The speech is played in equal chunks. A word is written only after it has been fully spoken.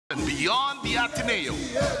beyond the Ateneo.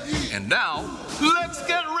 And now, let's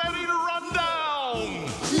get ready to run down!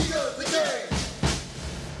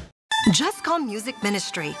 Jescom Music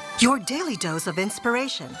Ministry, your daily dose of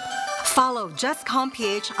inspiration. Follow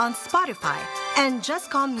jescom.ph on Spotify and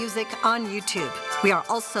Jescom Music on YouTube. We are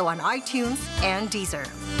also on iTunes and Deezer.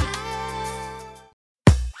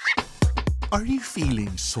 Are you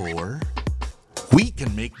feeling sore? We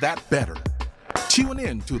can make that better. Tune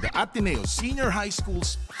in to the Ateneo Senior High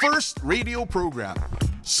School's first radio program,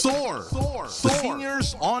 Soar, the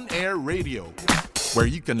Seniors On Air Radio, where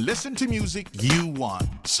you can listen to music you want,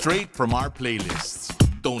 straight from our playlists.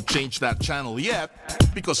 Don't change that channel yet,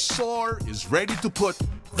 because Soar is ready to put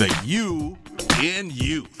the you in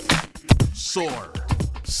youth. Soar,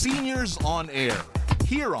 Seniors On Air,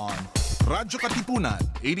 here on radyo-katipunan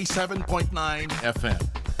 87.9 FM.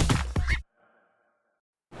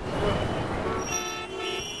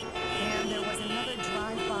 And there was another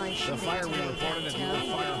drive-by shooting. The fire we reported at the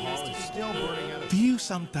fire hall is still burning out. Do you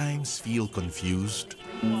sometimes feel confused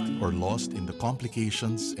or lost in the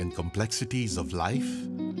complications and complexities of life?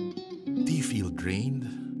 Do you feel drained,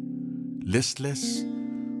 listless,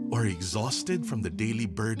 or exhausted from the daily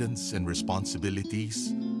burdens and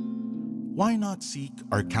responsibilities? Why not seek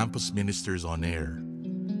our campus ministers on air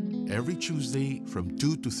every Tuesday from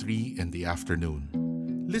 2 to 3 in the afternoon?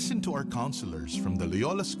 Listen to our counselors from the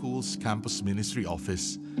Loyola School's Campus Ministry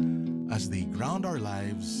Office as they ground our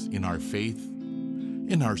lives in our faith,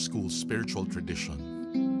 in our school's spiritual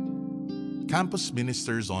tradition. Campus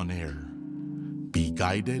Ministers on Air. Be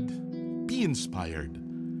guided, be inspired,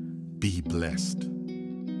 be blessed.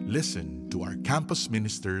 Listen to our Campus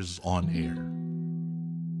Ministers on Air.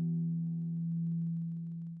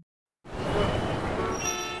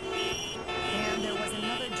 And there was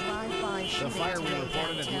another drive-by shooting. The fire we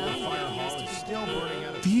reported at the fire hall is still burning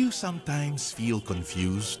out. Do you sometimes feel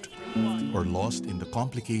confused or lost in the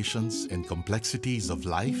complications and complexities of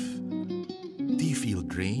life? Do you feel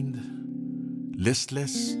drained,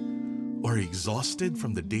 listless, or exhausted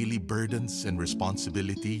from the daily burdens and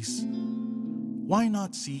responsibilities? Why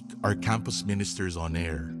not seek our campus ministers on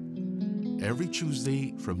air every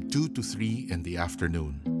Tuesday from 2 to 3 in the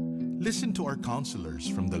afternoon? Listen to our counselors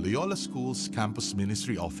from the Loyola School's Campus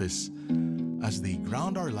Ministry Office as they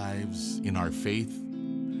ground our lives in our faith,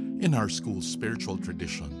 in our school's spiritual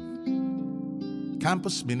tradition.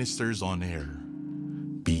 Campus Ministers on Air.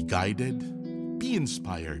 Be guided, be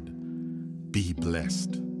inspired, be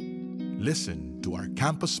blessed. Listen to our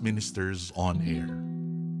Campus Ministers on Air.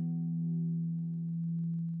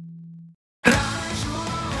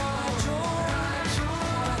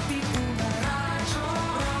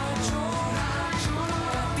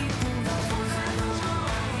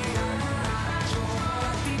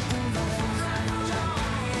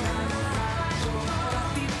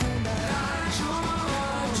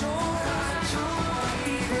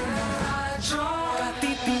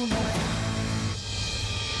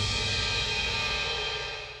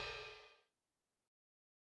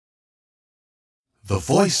 The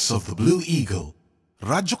voice of the Blue Eagle,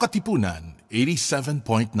 radyo-katipunan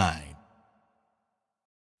 87.9.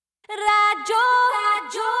 Radyo,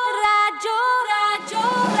 radyo, radyo, radyo,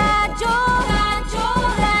 radyo, radyo,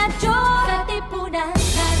 radyo, katipunan.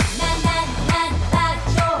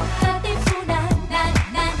 Radyo, katipunan.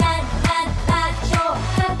 Radyo,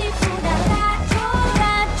 katipunan. Radyo,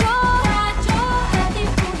 radyo, radyo,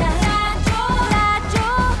 katipunan. Radyo, radyo,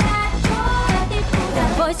 radyo, katipunan. The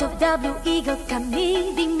voice of the Blue Eagle,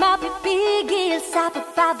 kami di mapipigil sa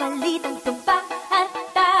pagbabalitang tumpak at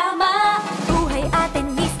tama. Buhay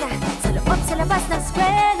Atenista, sa loob sa labas ng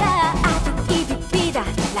eskwela, ating ibibida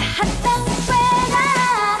lahat ng eskwela.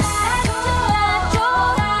 Radyo, radyo,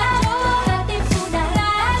 radyo, katipunan.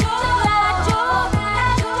 Radyo, radyo,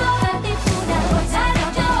 radyo, katipunan. Radyo,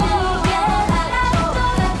 radyo,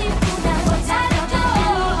 katipunan.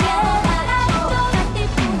 Radyo,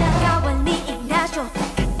 katipunan. Kawal ni Ignacio,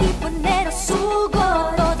 katipunero sugo.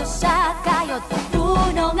 Todo sa kayod,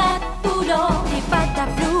 tulong at tulong. Lipad na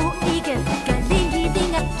Blue Eagle, galing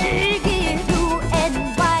hiding at tigil. Blue and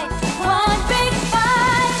white, one big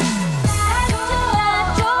fight. Radyo,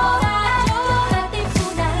 radyo, radyo,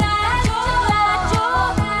 katipunan. Radyo, radyo,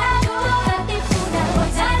 radyo, katipunan.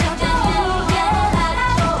 Radyo,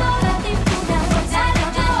 katipunan. Radyo,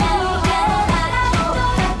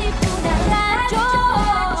 katipunan. Radyo,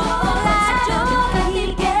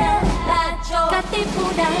 radyo,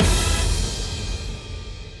 katipunan.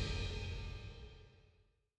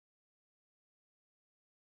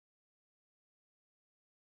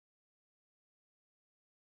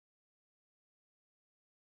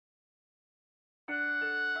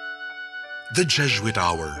 The Jesuit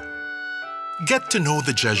Hour, Get to know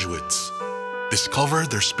the Jesuits. Discover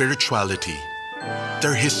their spirituality,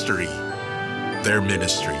 their history, their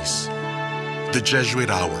ministries. The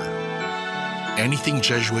Jesuit Hour. Anything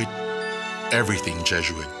Jesuit, everything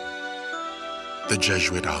Jesuit. The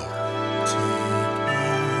Jesuit Hour.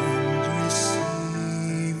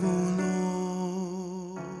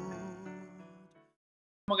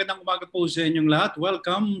 Magandang umaga po sa inyong lahat.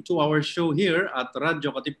 Welcome to our show here at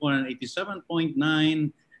radyo-katipunan 87.9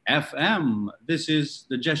 FM. This is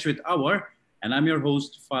the Jesuit Hour and I'm your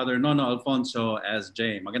host, Father Nono Alfonso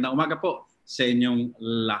S.J. Magandang umaga po sa inyong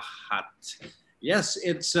lahat. Yes,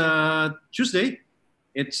 it's Tuesday.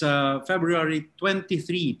 It's February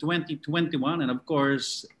 23, 2021. And of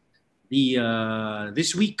course,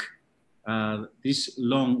 this week, this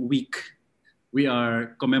long week, we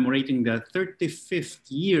are commemorating the 35th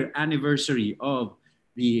year anniversary of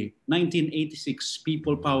the 1986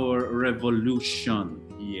 People Power Revolution.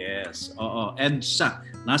 Yes, oo, EDSA.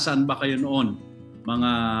 Nasaan ba kayo noon,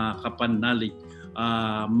 mga kapanalig,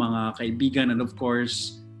 mga kaibigan? And of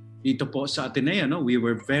course, dito po sa Ateneo, no, we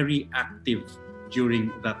were very active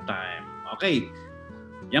during that time. Okay,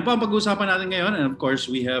 yan po ang pag-uusapan natin ngayon. And of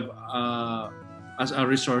course, we have as a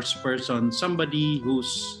resource person, somebody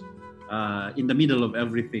who's in the middle of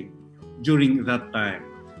everything during that time.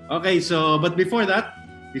 Okay, so, but before that,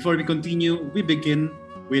 before we continue, we begin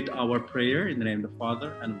with our prayer in the name of the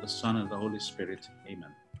Father, and of the Son, and of the Holy Spirit.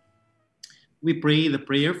 Amen. We pray the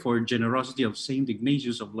prayer for generosity of Saint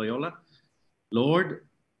Ignatius of Loyola. Lord,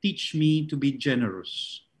 teach me to be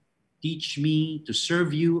generous. Teach me to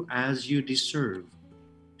serve you as you deserve,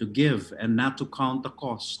 to give and not to count the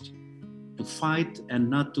cost, to fight and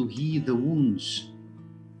not to heed the wounds,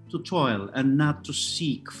 to toil and not to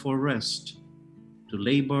seek for rest, to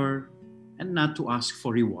labor and not to ask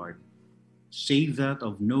for reward, save that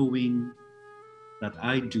of knowing that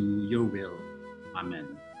I do your will.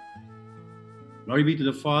 Amen. Glory be to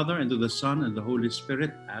the Father, and to the Son, and the Holy Spirit,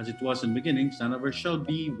 as it was in the beginning, so ever shall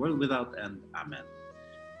be, world without end. Amen.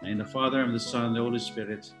 And in the Father, and the Son, and the Holy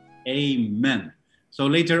Spirit. Amen. So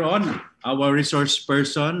later on, our resource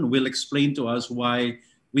person will explain to us why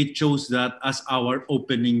we chose that as our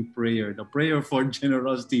opening prayer, the prayer for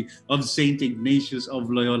generosity of Saint Ignatius of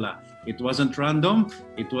Loyola. It wasn't random.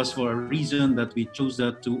 It was for a reason that we chose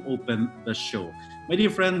that to open the show. My dear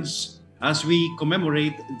friends, as we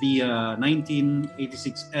commemorate the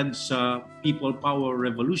 1986 EDSA People Power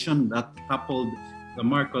Revolution that toppled the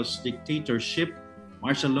Marcos dictatorship,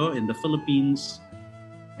 martial law in the Philippines,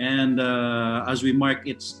 and as we mark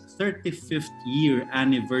its 35th year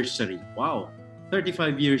anniversary. Wow!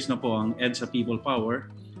 35 years na po ang EDSA People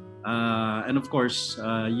Power. And of course,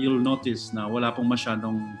 you'll notice na wala pong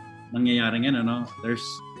masyadong nangyayari ngayon. Ano?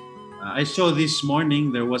 I saw this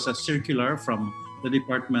morning, there was a circular from the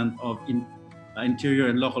Department of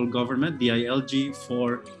Interior and Local Government, DILG,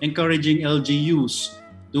 for encouraging LGUs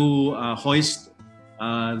to hoist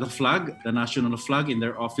the flag, the national flag in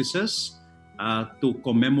their offices to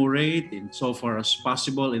commemorate in so far as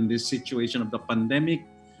possible in this situation of the pandemic.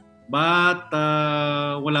 But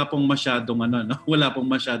wala pong masyadong wala pong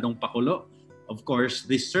masyadong pakulo. Of course,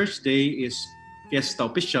 this Thursday is Fiesta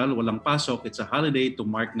Official, walang pasok. It's a holiday to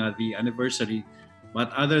mark nga the anniversary.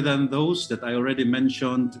 But other than those that I already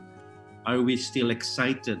mentioned, are we still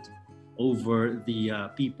excited over the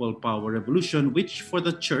People Power Revolution, which for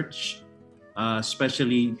the church,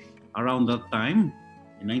 especially around that time,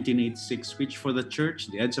 in 1986, which for the church,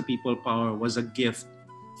 the EDSA People Power was a gift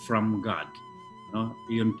from God. No,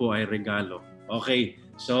 iyon po ay regalo. Okay,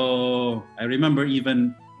 so I remember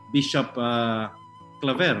even Bishop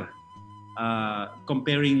Claver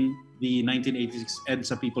comparing the 1986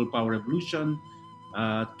 EDSA People Power Revolution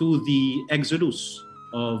to the exodus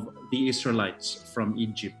of the Israelites from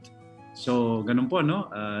Egypt. So ganun po,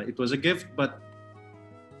 no? It was a gift, but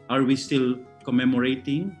are we still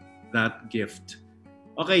commemorating that gift?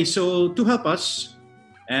 Okay, so to help us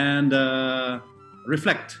and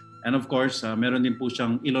reflect. And of course, meron din po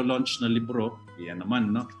siyang ilo-launch na libro. Yan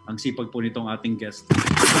naman, no? Ang sipag po nitong ating guest.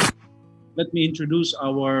 Let me introduce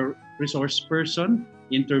our resource person,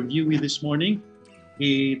 interviewee this morning.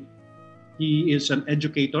 He is an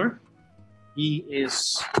educator. He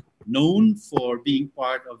is known for being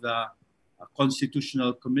part of the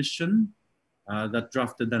Constitutional Commission that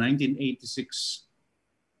drafted the 1986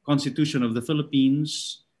 Constitution of the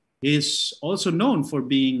Philippines. He is also known for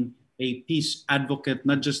being a peace advocate,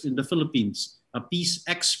 not just in the Philippines, a peace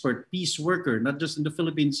expert, peace worker, not just in the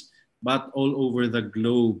Philippines, but all over the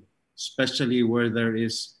globe, especially where there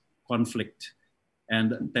is conflict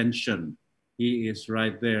and tension. He is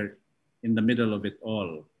right there in the middle of it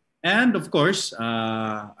all. And of course,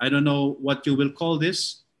 I don't know what you will call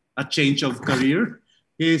this, a change of career.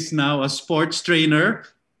 He is now a sports trainer,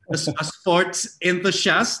 a sports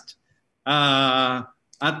enthusiast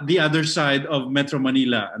at the other side of Metro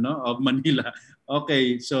Manila, no? Of Manila.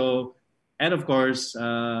 Okay, so, and of course,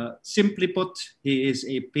 simply put, he is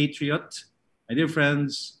a patriot. My dear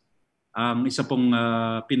friends, ang isa pong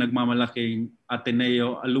pinagmamalaking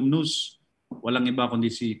Ateneo alumnus, walang iba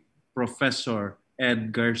kundi si Professor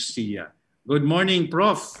Ed Garcia. Good morning,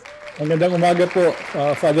 Prof. Magandang umaga po,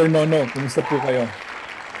 Father Nono. Kumusta po kayo?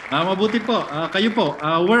 Mabuti po. Kayo po,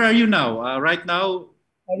 where are you now? Right now?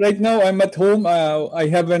 Right now, I'm at home. I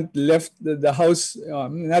haven't left the house,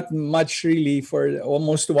 not much really, for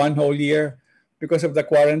almost one whole year because of the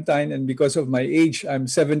quarantine and because of my age. I'm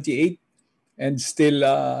 78 and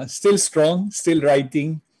still strong, still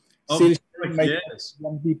writing, still sharing my thoughts with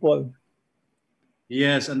young people.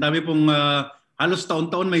 Yes, ang dami pong halos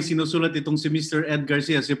taon-taon may sinusulat itong si Mr. Ed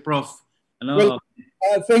Garcia, si Prof. Ano? Well,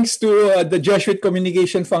 thanks to the Jesuit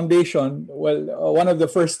Communication Foundation, one of the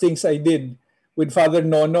first things I did with Father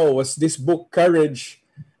Nono was this book, Courage,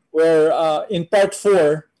 where in part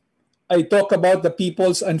 4, I talk about the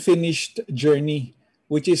people's unfinished journey,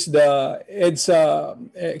 which is the EDSA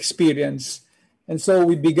experience. And so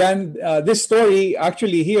we began this story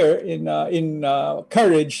actually here in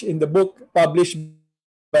Courage, in the book published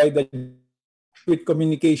by the Jesuit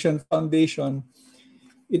Communication Foundation.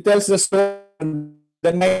 It tells the story on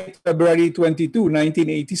the night of February 22,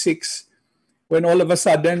 1986, when all of a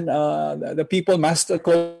sudden the people massed a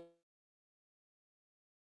call.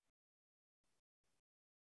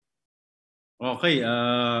 Okay.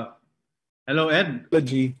 Hello, Ed.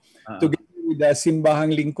 Together with the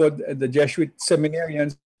Simbahang Lingkod, the Jesuit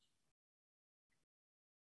seminarians.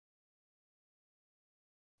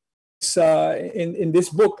 In this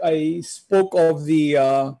book, I spoke of the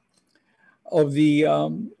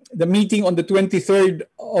meeting on the 23rd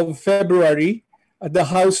of February at the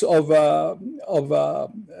house of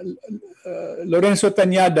Lorenzo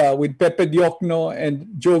Tañada with Pepe Diokno and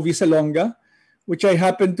Jovi Salonga, which I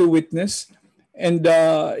happened to witness. And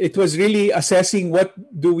it was really assessing what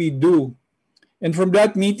do we do. And from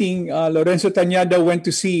that meeting, Lorenzo Tañada went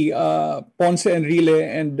to see Ponce Enrile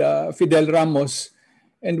and Fidel Ramos.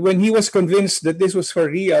 And when he was convinced that this was for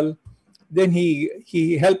real, then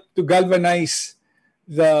he helped to galvanize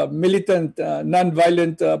the militant,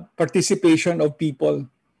 nonviolent participation of people.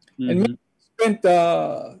 Mm-hmm. And we spent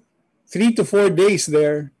 3 to 4 days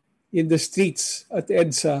there in the streets at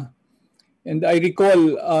EDSA. And I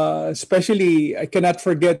recall, especially, I cannot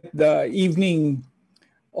forget the evening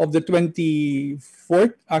of the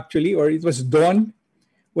 24th, actually, or it was dawn,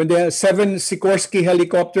 when the 7 Sikorsky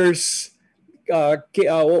helicopters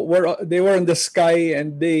they were in the sky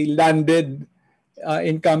and they landed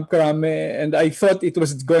in Camp Crame, and I thought it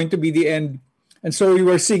was going to be the end. And so we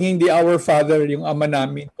were singing the Our Father, yung ama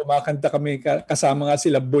namin. Kumakanta kami, kasama nga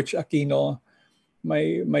sila Butch Aquino,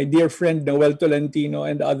 my dear friend Noel Tolentino,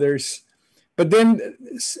 and others. But then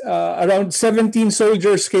around 17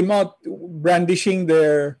 soldiers came out brandishing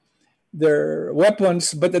their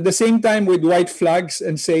weapons, but at the same time with white flags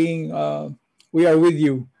and saying, "We are with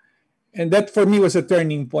you." And that for me was a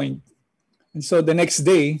turning point. And so the next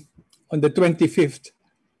day, on the 25th,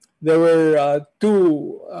 there were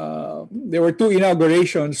two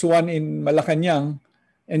inaugurations, one in Malacanang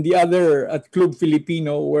and the other at Club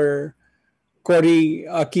Filipino, where Cory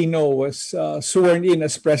Aquino was sworn in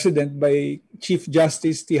as president by Chief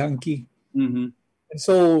Justice Tihanki. Mm-hmm. And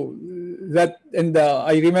so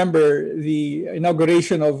I remember the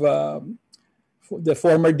inauguration of the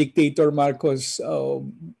former dictator Marcos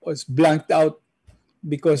was blanked out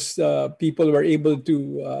because people were able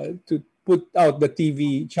to put out the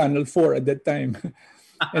TV Channel 4 at that time.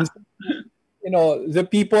 And the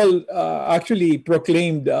people actually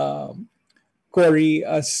proclaimed Cory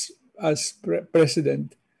as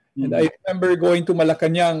president. Mm-hmm. And I remember going to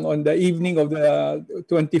Malacanang on the evening of the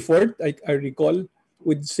 24th, I recall,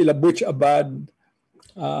 with sila Butch Abad,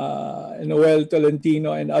 Noel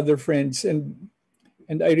Tolentino, and other friends. And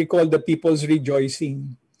I recall the people's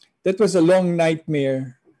rejoicing. That was a long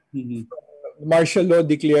nightmare. Mm-hmm. Martial law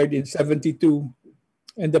declared in 72,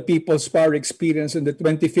 and the People's Power experience on the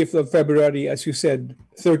 25th of February, as you said,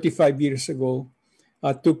 35 years ago,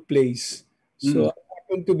 took place. Mm-hmm. So I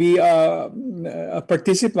happened to be a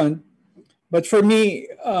participant, but for me,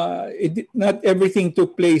 not everything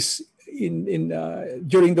took place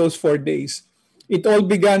during those 4 days. It all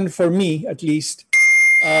began for me, at least,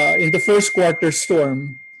 in the first quarter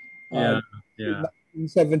storm, in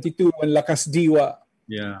 1972, when Lakas Diwa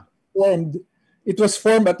formed, it was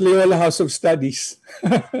formed at Loyola House of Studies.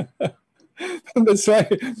 That's why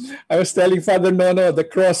I was telling Father Nono the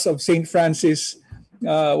cross of St. Francis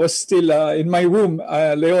was still in my room,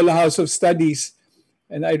 Loyola House of Studies.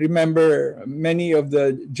 And I remember many of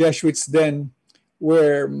the Jesuits then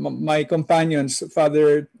were my companions.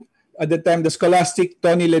 Father, at the time, the scholastic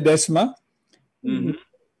Tony Ledesma,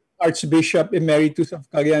 Archbishop Emeritus of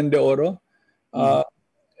Cagayan de Oro,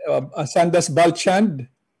 Sandas Balchand,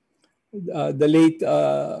 the late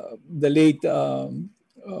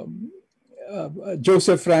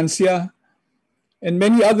Joseph Francia, and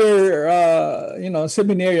many other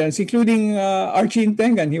seminarians, including Archie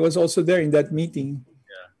Intengan. He was also there in that meeting.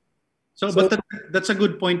 But that's a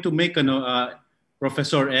good point to make,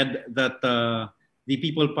 Professor Ed, that the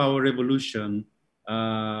People Power Revolution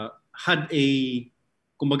had a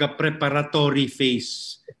kumbaga preparatory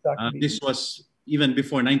phase. Exactly. This was even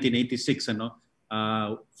before 1986,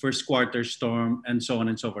 first quarter storm and so on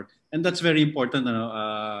and so forth. And that's very important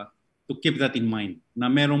to keep that in mind, na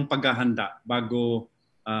merong paghahanda bago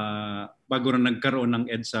na nagkaroon ng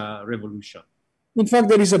EDSA revolution. In fact,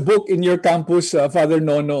 there is a book in your campus, Father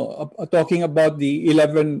Nono, talking about the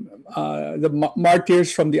 11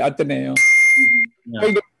 martyrs from the Ateneo.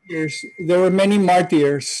 By the years, there were many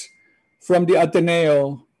martyrs from the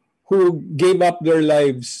Ateneo who gave up their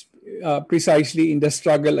lives precisely in the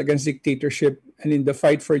struggle against dictatorship and in the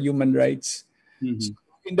fight for human rights. So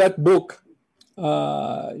in that book,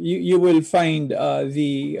 you will find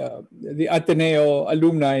the Ateneo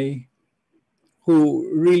alumni who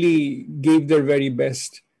really gave their very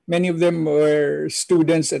best. Many of them were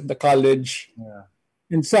students at the college,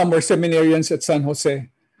 and some were seminarians at San Jose.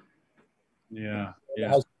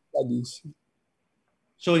 House of Studies.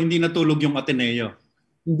 So hindi natulog yung Ateneo?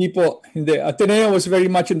 Hindi po, hindi. Ateneo was very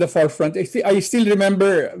much in the forefront. I still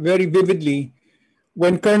remember very vividly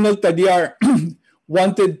when Colonel Tadiar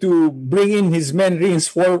wanted to bring in his men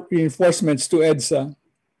reinforcements to EDSA.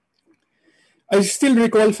 I still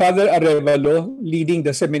recall Father Arevalo leading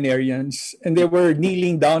the seminarians, and they were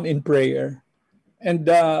kneeling down in prayer. And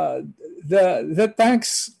the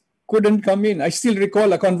tanks couldn't come in. I still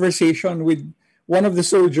recall a conversation with one of the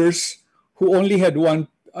soldiers who only had one,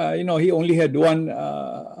 he only had one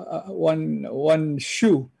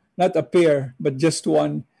shoe, not a pair, but just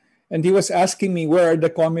one. And he was asking me, where are the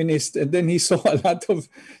communists? And then he saw a lot of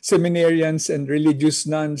seminarians and religious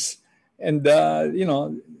nuns. And,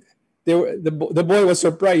 the boy was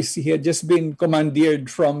surprised. He had just been commandeered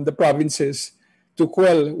from the provinces to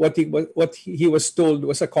quell what he was told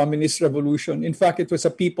was a communist revolution. In fact, it was a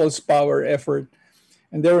people's power effort.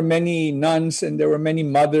 And there were many nuns and there were many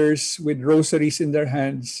mothers with rosaries in their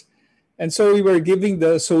hands. And so we were giving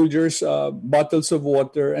the soldiers bottles of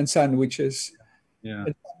water and sandwiches. Yeah.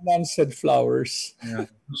 And some nuns had flowers. Yeah,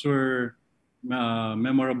 those were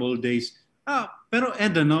memorable days. Pero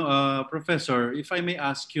Ed, Professor, if I may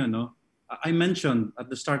ask you, I mentioned at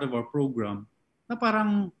the start of our program na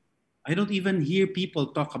parang I don't even hear people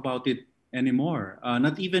talk about it anymore.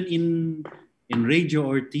 Not even in radio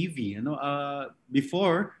or TV.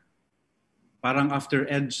 Before, parang after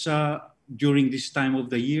EDSA, during this time of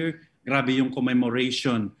the year, grabe yung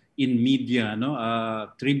commemoration in media,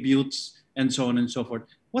 tributes and so on and so forth.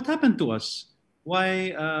 What happened to us?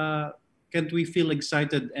 Why can't we feel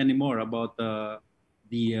excited anymore about the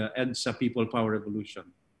EDSA People Power Revolution?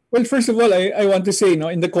 Well, first of all, I want to say,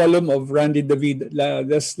 in the column of Randy David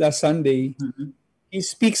last Sunday, he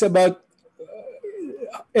speaks about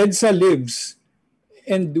EDSA lives,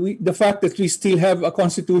 and the fact that we still have a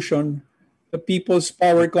constitution, the People's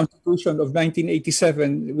Power Constitution of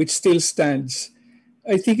 1987, which still stands.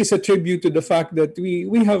 I think is a tribute to the fact that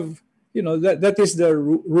we have, that is the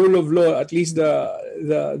rule of law, at least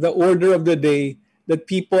the order of the day, that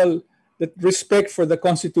respect for the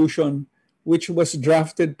Constitution, which was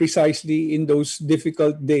drafted precisely in those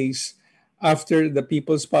difficult days after the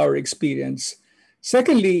People's Power experience.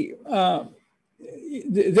 Secondly,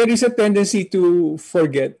 there is a tendency to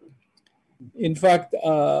forget. In fact,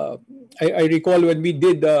 I recall when we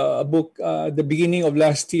did a book the beginning of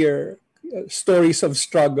last year, Stories of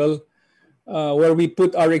Struggle, where we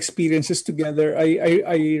put our experiences together.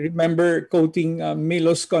 I remember quoting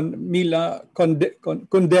Mila Kundera,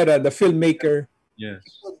 the filmmaker. Yes.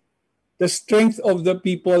 The strength of the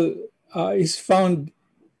people is found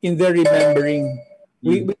in their remembering.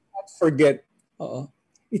 We cannot forget.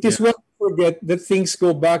 It is well to forget that things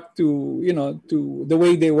go back to the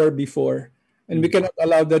way they were before, and we cannot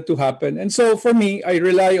allow that to happen. And so, for me, I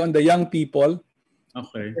rely on the young people,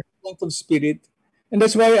 their strength of spirit, and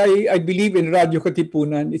that's why I believe in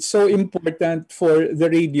radyo-katipunan. It's so important for the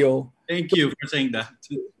radio. Thank you for saying that.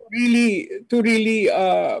 really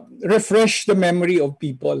refresh the memory of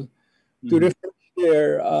people, to refresh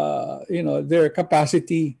their their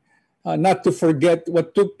capacity not to forget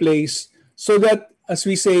what took place, so that, as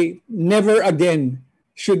we say, never again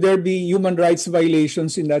should there be human rights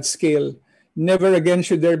violations in that scale. Never again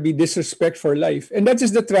should there be disrespect for life. And that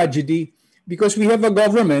is the tragedy, because we have a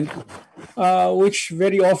government which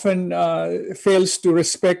very often fails to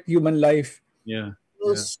respect human life, Yeah.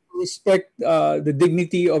 fails to respect the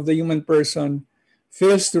dignity of the human person,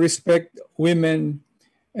 fails to respect women,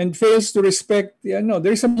 and fails to respect,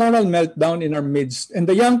 there's a moral meltdown in our midst. And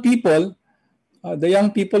the young people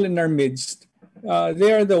in our midst,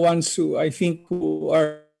 they are the ones who I think who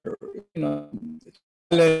are,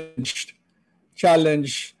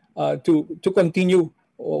 challenged, to continue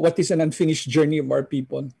what is an unfinished journey of our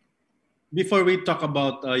people. Before we talk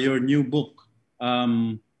about your new book,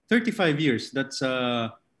 35 years, that's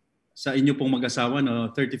sa inyo pong mag-asawa, no?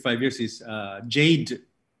 35 years is Jade,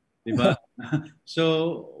 di ba?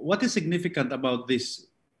 So, what is significant about this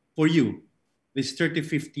for you, this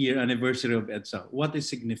 35th year anniversary of EDSA? What is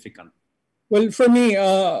significant? Well, for me,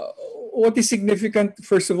 what is significant,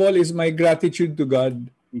 first of all, is my gratitude to God.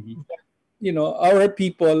 Our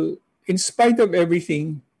people, in spite of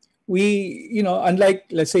everything, we, unlike,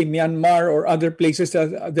 let's say, Myanmar or other places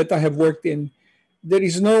that I have worked in, there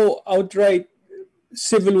is no outright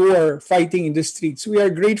civil war fighting in the streets. We are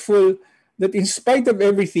grateful that in spite of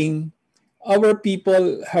everything, our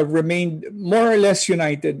people have remained more or less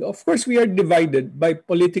united. Of course, we are divided by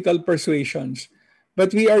political persuasions,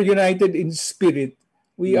 but we are united in spirit.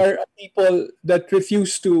 We are a people that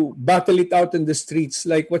refuse to battle it out in the streets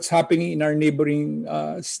like what's happening in our neighboring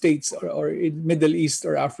states or in Middle East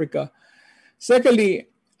or Africa. Secondly,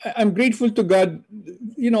 I'm grateful to God.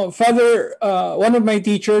 Father, one of my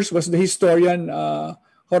teachers was the historian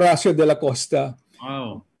Horacio de la Costa.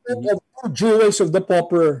 Wow. The two jewels of the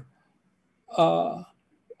pauper,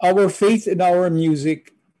 our faith and our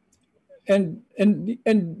music. And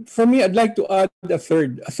for me, I'd like to add a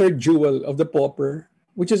third jewel of the pauper,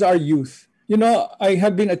 which is our youth. I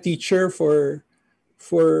have been a teacher for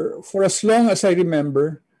as long as I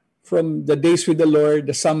remember, from the days with the Lord,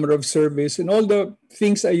 the summer of service, and all the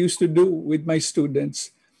things I used to do with my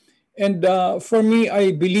students. And for me,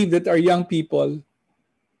 I believe that our young people,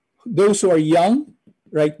 those who are young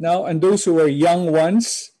right now and those who are young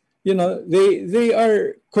once, they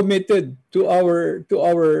are committed to our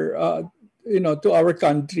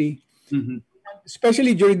country.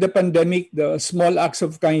 Especially during the pandemic, the small acts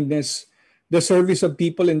of kindness, the service of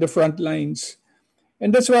people in the front lines.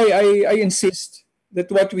 And that's why I insist that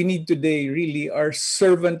what we need today really are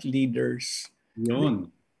servant leaders. Yun.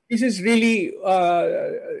 This is really,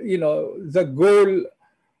 the goal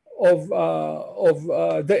of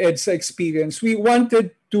the EDSA experience. We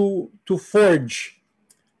wanted to forge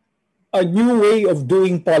a new way of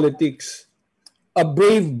doing politics, a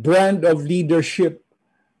brave brand of leadership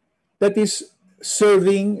that is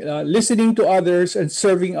serving, listening to others and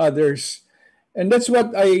serving others. And that's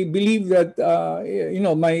what I believe that,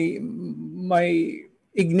 my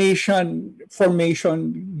Ignatian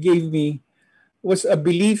formation gave me, was a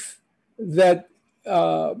belief that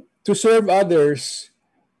to serve others,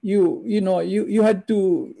 you had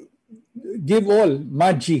to give all,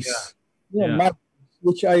 magis,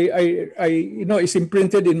 which I is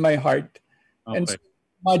imprinted in my heart. Okay. And so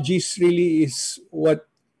magis really is what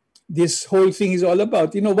this whole thing is all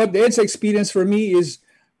about. What the EDSA experience for me is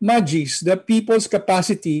magis, the people's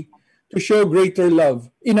capacity to show greater love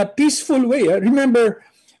in a peaceful way. Remember,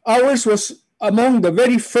 ours was among the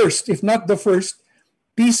very first, if not the first,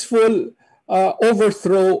 peaceful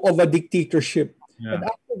overthrow of a dictatorship. Yeah. And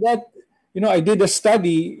after that, I did a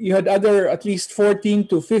study. You had at least 14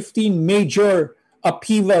 to 15 major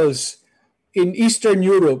upheavals in Eastern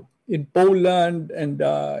Europe, in Poland and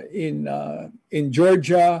in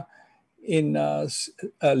Georgia, in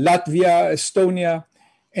Latvia, Estonia,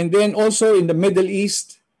 and then also in the Middle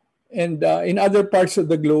East and in other parts of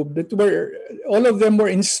the globe, that were, all of them were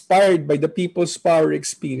inspired by the People's Power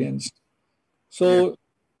experience. So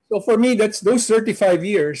for me, that's those 35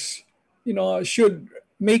 years, should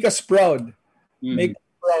make us proud. Make us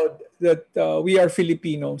proud that we are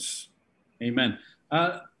Filipinos. Amen.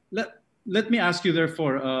 Let me ask you,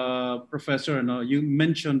 therefore, Professor, you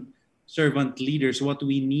mentioned servant leaders. What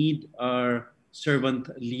we need are servant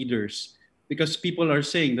leaders. Because people are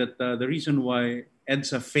saying that the reason why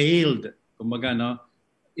EDSA failed, kumbaga,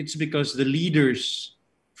 it's because the leaders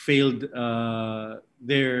failed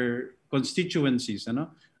their constituencies.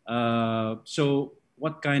 So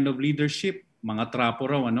what kind of leadership? Mga trapo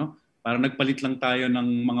raw, parang nagpalit lang tayo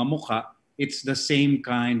ng mga mukha. it's the same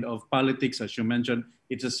kind of politics, as you mentioned.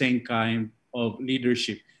 It's the same kind of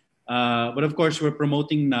leadership. But of course, we're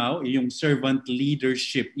promoting now yung servant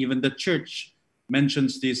leadership. Even the church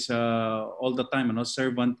mentions this all the time,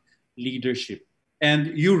 servant leadership.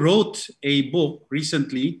 And you wrote a book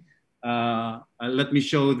recently. Let me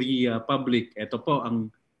show the public. Ito po,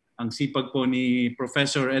 ang sipag po ni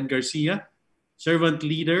Professor Ed Garcia, servant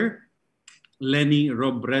leader, Leni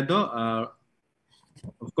Robredo.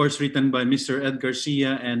 Of course, written by Mr. Ed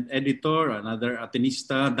Garcia and editor, another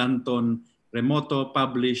Atenista, Danton Remoto,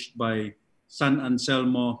 published by San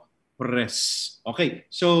Anselmo Press. Okay,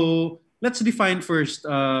 so let's define first,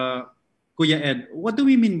 Kuya Ed, what do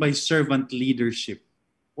we mean by servant leadership?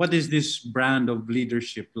 What is this brand of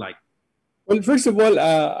leadership like? Well, first of all,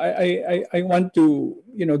 I want to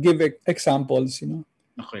give examples.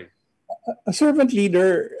 Okay. A servant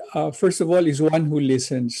leader, first of all, is one who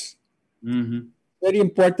listens. Mm-hmm. Very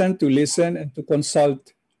important to listen and to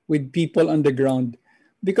consult with people on the ground,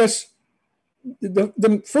 because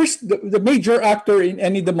the major actor in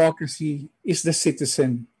any democracy is the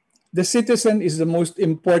citizen. The citizen is the most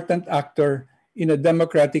important actor in a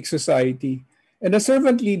democratic society. And a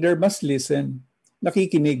servant leader must listen,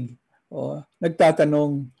 nakikinig,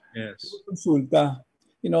 nagtatanong, yes, konsulta,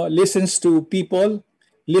 listens to people,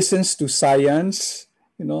 listens to science,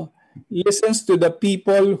 listens to the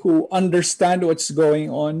people who understand what's going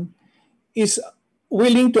on, is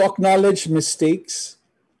willing to acknowledge mistakes,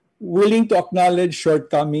 willing to acknowledge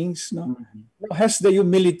shortcomings, has the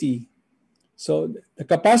humility. So the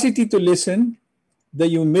capacity to listen, the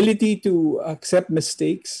humility to accept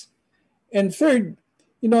mistakes, and third,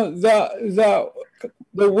 the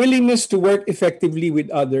willingness to work effectively with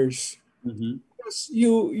others. Mm-hmm. Because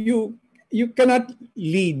you cannot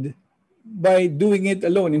lead by doing it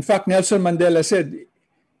alone. In fact, Nelson Mandela said,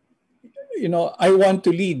 I want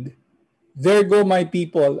to lead. There go my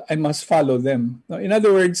people, I must follow them. In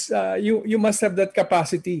other words, you must have that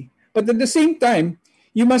capacity. But at the same time,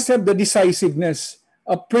 you must have the decisiveness,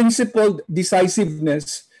 a principled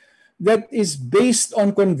decisiveness that is based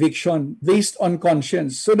on conviction, based on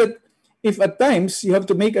conscience. So that if at times you have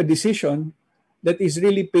to make a decision that is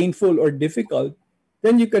really painful or difficult,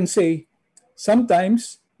 then you can say,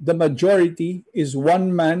 sometimes the majority is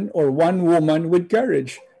one man or one woman with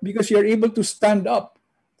courage, because you're able to stand up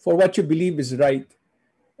for what you believe is right.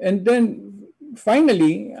 And then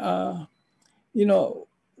finally,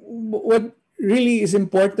 what really is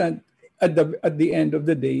important at the end of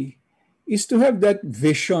the day is to have that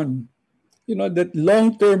vision, that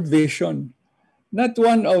long-term vision, not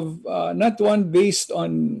one based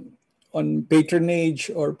on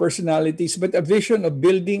patronage or personalities, but a vision of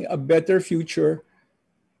building a better future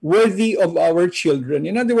worthy of our children.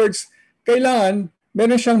 In other words, kailangan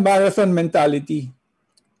meron siyang marathon mentality.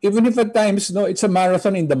 Even if at times, it's a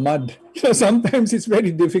marathon in the mud. Sometimes it's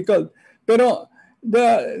very difficult. Pero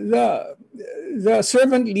the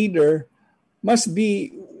servant leader must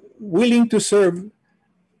be willing to serve,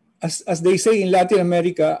 as they say in Latin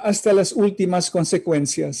America, hasta las últimas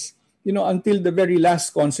consecuencias, until the very last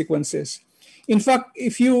consequences. In fact,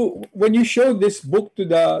 when you show this book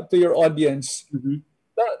to your audience, mm-hmm.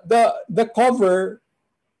 the cover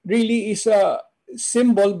really is a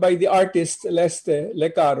symbol by the artist Leste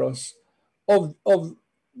Lecaros of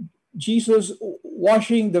Jesus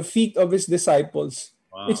washing the feet of his disciples.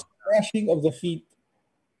 Wow. It's washing of the feet,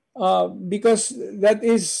 because that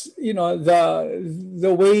is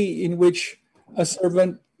the way in which a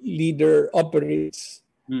servant leader operates.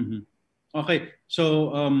 Mm-hmm. Okay,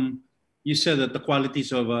 so you said that the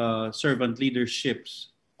qualities of servant leadership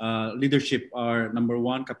are, number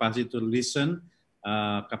one, capacity to listen,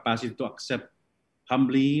 capacity to accept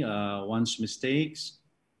humbly one's mistakes,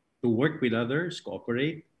 to work with others,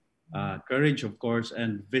 cooperate, courage, of course,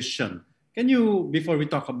 and vision. Can you, before we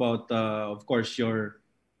talk about, of course, your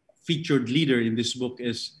featured leader in this book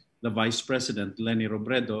is the Vice President, Leni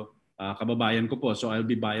Robredo, kababayan ko po, so I'll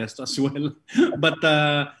be biased as well. But,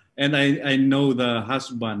 and I know the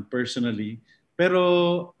husband personally.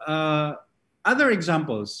 Pero other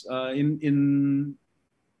examples in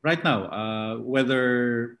right now,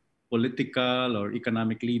 whether political or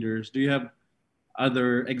economic leaders, do you have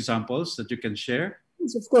other examples that you can share?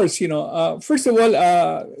 Yes, of course. First of all,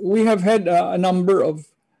 we have had a number of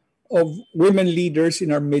women leaders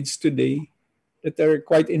in our midst today that are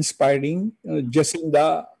quite inspiring.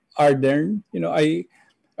 Jacinda Ardern.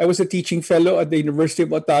 I was a teaching fellow at the University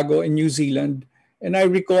of Otago in New Zealand, and I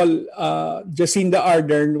recall Jacinda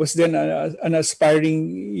Ardern was then an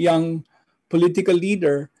aspiring young political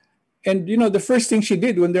leader. And the first thing she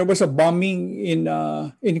did when there was a bombing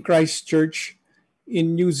in Christchurch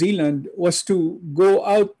in New Zealand was to go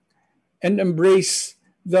out and embrace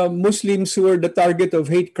the Muslims who were the target of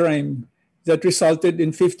hate crime that resulted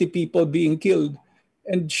in 50 people being killed.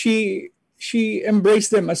 And she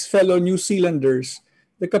embraced them as fellow New Zealanders.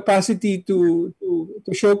 The capacity to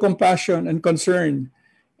show compassion and concern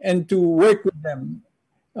and to work with them,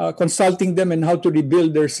 consulting them on how to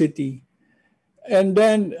rebuild their city. And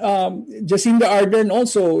then Jacinda Ardern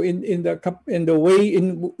also in the way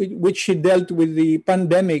in which she dealt with the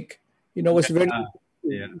pandemic, was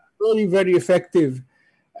very, very effective.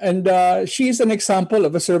 And she is an example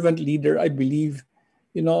of a servant leader, I believe.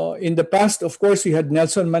 In the past, of course, we had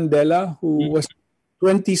Nelson Mandela, who was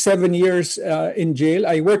 27 years in jail.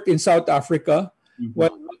 I worked in South Africa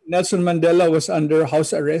while Nelson Mandela was under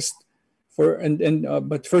house arrest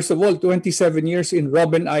but first of all, 27 years in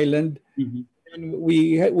Robben Island. And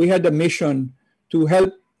we had a mission to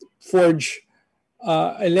help forge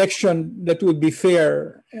election that would be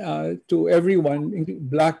fair to everyone,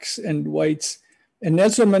 blacks and whites. And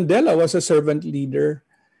Nelson Mandela was a servant leader.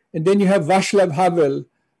 And then you have Václav Havel,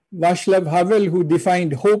 who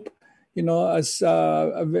defined hope, as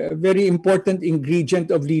a very important ingredient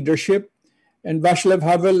of leadership. And Václav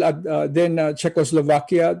Havel, then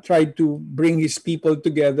Czechoslovakia, tried to bring his people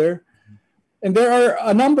together. And there are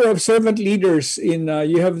a number of servant leaders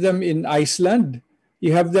you have them in Iceland,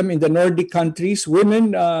 you have them in the Nordic countries,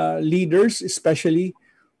 women leaders especially,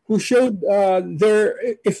 who showed their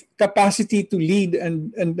capacity to lead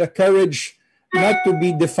and the courage not to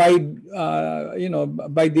be defied,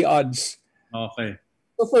 by the odds. Okay.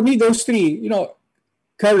 So for me, those three,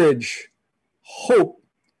 courage, hope,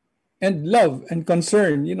 and love and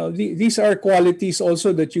concern, these are qualities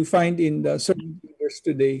also that you find in the servant leaders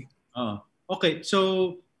today. Okay,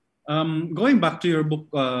 so going back to your book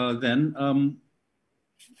then,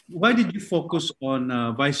 why did you focus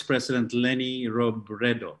on Vice President Leni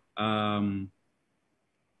Robredo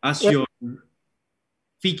as your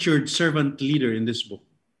featured servant leader in this book?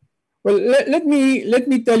 Well, let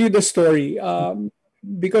me tell you the story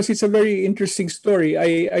because it's a very interesting story.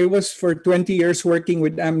 I was for 20 years working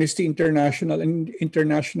with Amnesty International and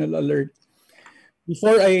International Alert.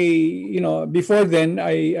 Before then,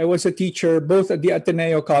 I was a teacher both at the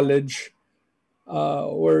Ateneo College,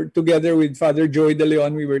 or together with Father Joey De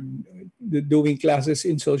Leon, we were doing classes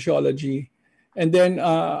in sociology. And then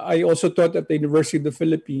I also taught at the University of the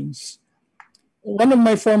Philippines. One of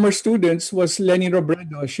my former students was Leni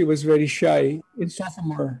Robredo. She was very shy in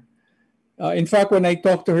sophomore. In fact, when I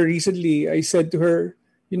talked to her recently, I said to her,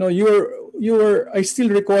 you were, I still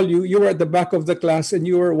recall you were at the back of the class and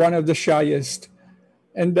you were one of the shyest.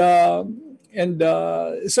 And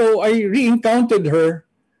so I re-encountered her,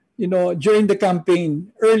 during the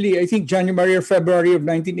campaign, early, I think January or February of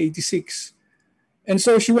 1986. And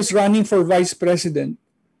so she was running for vice president.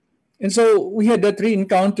 And so we had that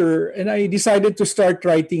re-encounter, and I decided to start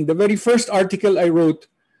writing. The very first article I wrote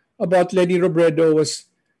about Leni Robredo was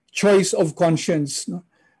Choice of Conscience.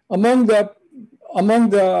 Among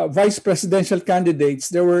the vice presidential candidates,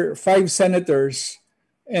 there were 5 senators,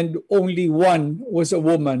 and only one was a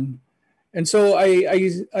woman. And so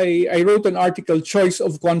I wrote an article, Choice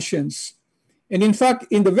of Conscience. And in fact,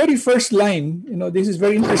 in the very first line, this is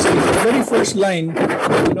very interesting. The very first line,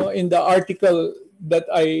 in the article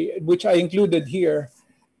which I included here,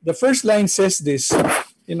 the first line says this, the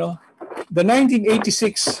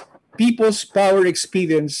 1986 People's Power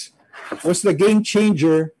experience was the game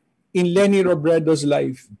changer in Leni Robredo's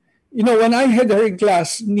life. When I had her in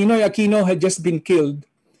class, Ninoy Aquino had just been killed.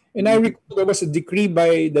 And I recall there was a decree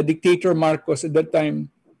by the dictator Marcos at that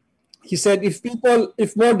time. He said,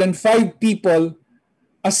 if more than 5 people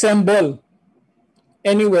assemble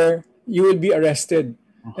anywhere, you will be arrested.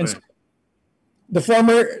 Okay. And so the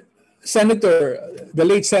former senator, the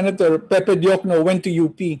late Senator Pepe Diokno, went to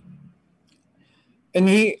UP. And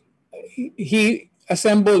he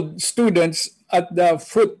assembled students at the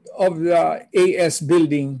foot of the AS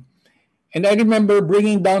building. And I remember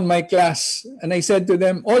bringing down my class, and I said to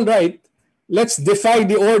them, all right, let's defy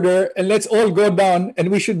the order and let's all go down, and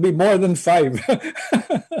we should be more than 5.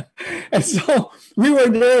 And so we were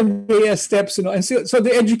there in the AS steps, and so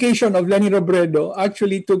the education of Leni Robredo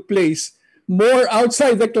actually took place more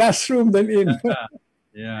outside the classroom than in.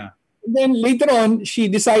 Yeah. Then later on, she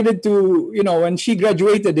decided to, when she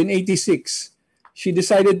graduated in 86, she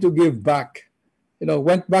decided to give back.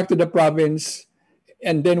 Went back to the province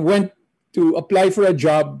and then went to apply for a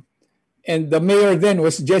job. And the mayor then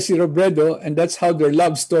was Jesse Robredo, and that's how their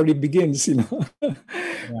love story begins, Yeah.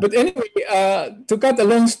 But anyway, to cut a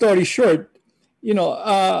long story short, it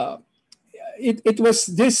was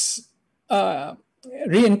this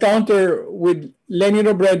re-encounter with Leni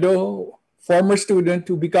Robredo, former student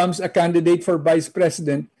who becomes a candidate for vice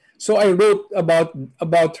president. So I wrote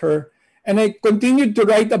about her, and I continued to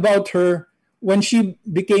write about her when she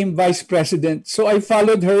became vice president. So I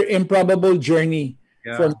followed her improbable journey.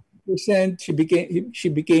 Yeah. From percent, she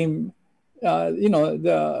became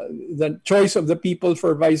the choice of the people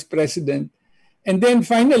for vice president, and then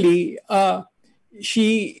finally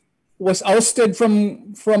she was ousted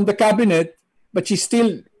from the cabinet, but she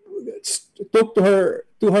still took to her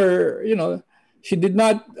she did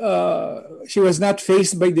not she was not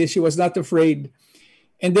faced by this. She was not afraid.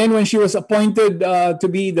 And then when she was appointed to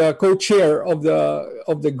be the co-chair of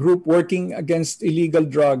the group working against illegal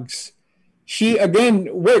drugs, she again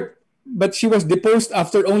worked, but she was deposed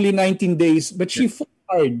after only 19 days. But she fought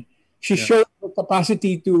hard. She showed the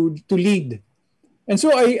capacity to lead. And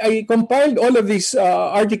so I compiled all of these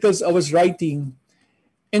articles I was writing.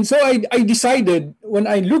 And so I decided, when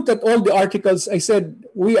I looked at all the articles, I said,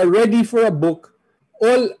 we are ready for a book.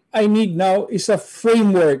 All I need now is a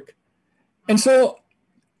framework. And so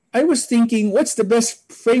I was thinking, what's the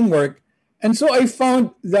best framework? And so I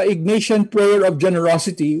found the Ignatian prayer of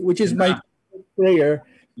generosity, which is my prayer,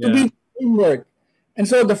 to be the framework. And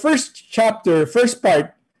so the first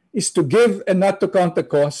part, is to give and not to count the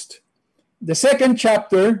cost. The second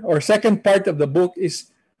chapter, or second part of the book, is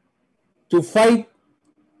to fight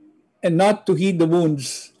and not to heed the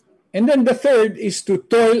wounds. And then the third is to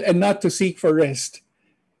toil and not to seek for rest.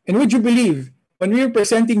 And would you believe, when we were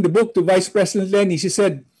presenting the book to Vice President Leni, she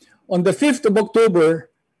said, on the 5th of October,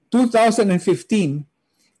 2015,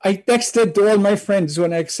 I texted to all my friends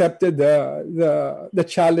when I accepted the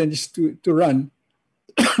challenge to run.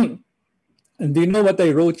 And do you know what I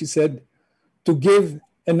wrote? She said, to give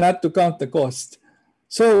and not to count the cost.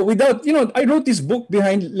 So without, I wrote this book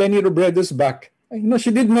behind Leni Robredo's back.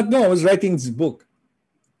 She did not know I was writing this book.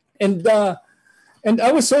 And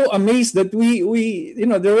I was so amazed that we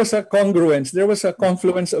there was a congruence, there was a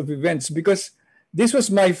confluence of events, because this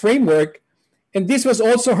was my framework and this was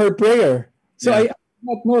also her prayer. So I did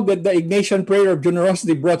not know that the Ignatian prayer of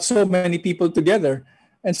generosity brought so many people together.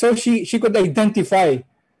 And so she could identify,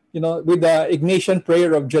 with the Ignatian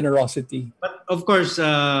prayer of generosity. But of course,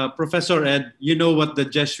 Professor Ed, you know what the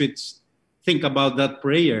Jesuits think about that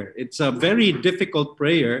prayer. It's a very difficult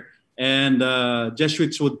prayer, and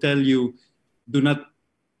Jesuits would tell you, do not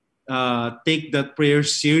take that prayer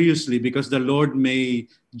seriously, because the Lord may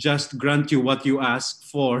just grant you what you ask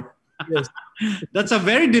for. Yes. That's a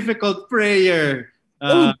very difficult prayer.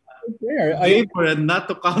 For and not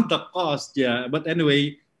to count the cost. Yeah, but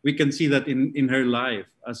anyway, we can see that in her life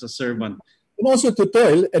as a servant. And also to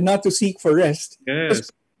toil and not to seek for rest.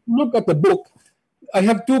 Yes. Look at the book. I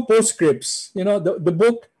have two postscripts. The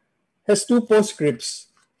book has two postscripts.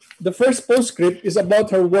 The first postscript is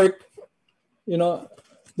about her work.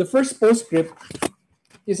 The first postscript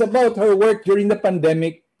is about her work during the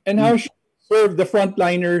pandemic and how she served the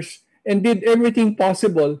frontliners and did everything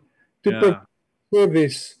possible to provide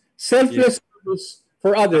service, selfless service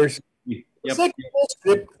for others. The second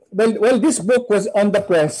postscript, well, this book was on the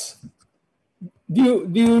press. Do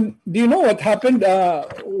you know what happened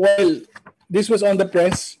while this was on the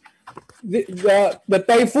press? The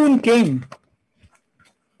typhoon came,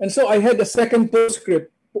 and so I had a second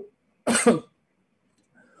postscript.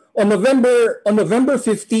 On November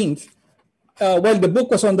 15th, while the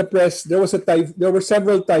book was on the press, there were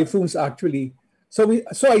several typhoons actually. So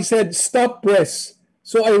I said, stop press.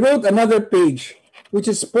 So I wrote another page, which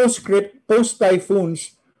is postscript, post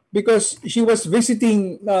typhoons, because she was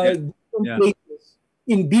visiting different places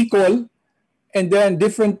in Bicol and then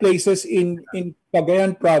different places in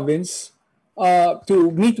Cagayan province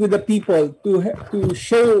to meet with the people, to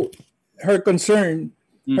show her concern,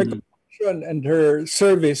 her compassion, and her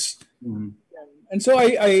service. And so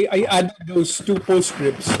I added those two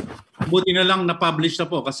postscripts. Buti na lang na-publish na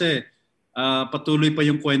po, kasi patuloy pa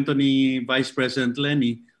yung kwento ni Vice President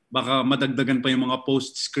Leni. Baka madagdagan pa yung mga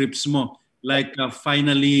postscripts mo, like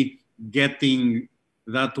finally getting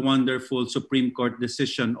that wonderful Supreme Court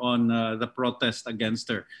decision on the protest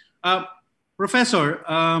against her. Professor,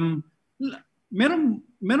 meron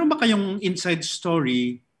ba kayong inside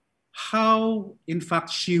story how in fact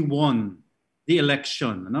she won the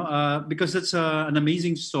election? Because that's an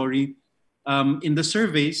amazing story. In the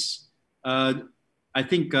surveys, I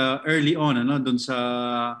think early on, dun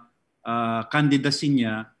sa candidacy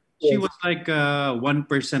niya, she was like 1%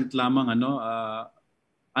 lamang,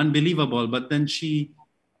 unbelievable. But then she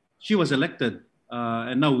was elected,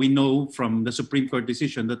 and now we know from the Supreme Court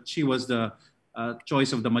decision that she was the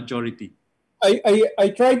choice of the majority.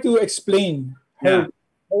 I try to explain her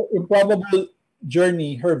improbable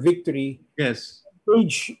journey, her victory, Yes.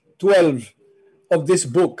 page 12 of this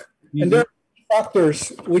book. And there are factors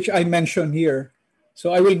which I mention here.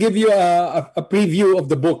 So I will give you a preview of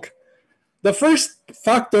the book. The first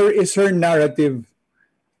factor is her narrative.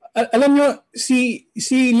 Alam nyo, si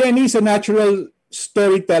Leni is a natural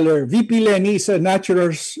storyteller. VP Leni is a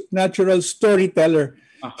natural storyteller.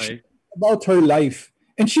 Okay. About her life.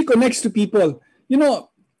 And she connects to people. You know,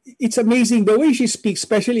 it's amazing the way she speaks,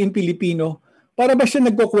 especially in Filipino. Para ba siya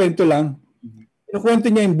nagkukwento lang?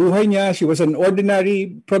 Kinukwento niya yung buhay niya. She was an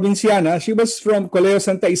ordinary provinciana. She was from Colegio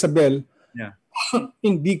Santa Isabel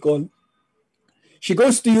in Bicol. She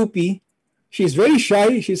goes to UP. She's very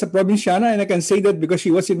shy. She's a provinciana, and I can say that because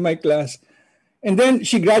she was in my class. And then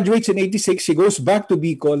she graduates in 86. She goes back to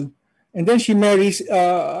Bicol. And then she marries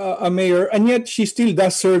a mayor, and yet she still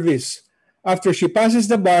does service. After she passes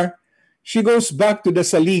the bar, she goes back to the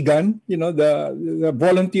Saligan, you know, the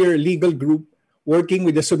volunteer legal group, working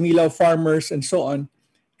with the Sumilao farmers and so on.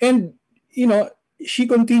 And, you know, she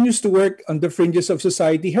continues to work on the fringes of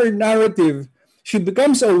society. Her narrative, she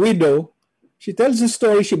becomes a widow. She tells the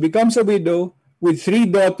story, she becomes a widow with 3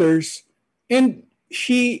 daughters, and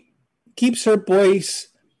she keeps her poise.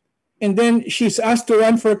 And then she's asked to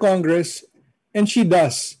run for Congress, and she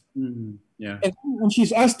does. Yeah. And when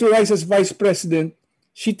she's asked to rise as vice president,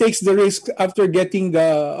 she takes the risk after getting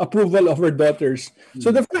the approval of her daughters.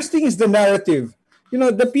 So the first thing is the narrative. You know,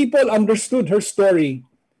 the people understood her story,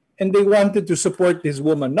 and they wanted to support this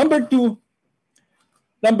woman. Number two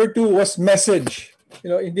was message. You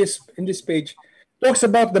know, in this page, talks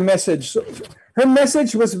about the message. So her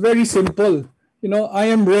message was very simple. You know, I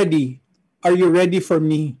am ready. Are you ready for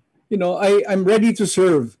me? You know, I'm ready to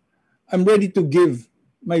serve. I'm ready to give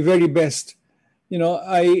my very best. You know,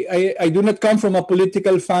 I do not come from a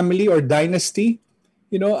political family or dynasty.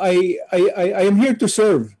 You know, I am here to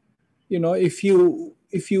serve. You know, if you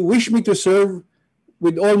wish me to serve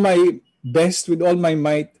with all my best, with all my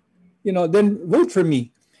might, you know, then vote for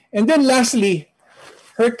me. And then lastly,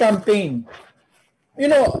 her campaign. You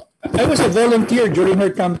know, I was a volunteer during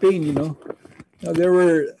her campaign, you know. There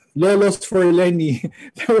were lolos for Leni.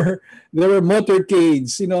 There were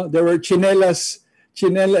motorcades, you know, there were chinela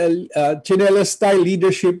style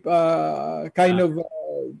leadership kind of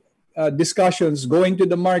discussions, going to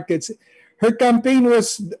the markets. Her campaign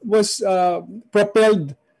was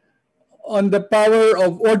propelled on the power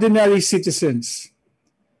of ordinary citizens.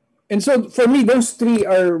 And so for me, those 3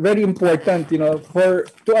 are very important, you know,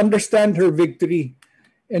 to understand her victory.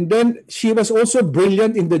 And then she was also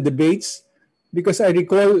brilliant in the debates, because I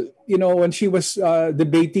recall, you know, when she was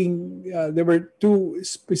debating, there were 2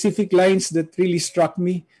 specific lines that really struck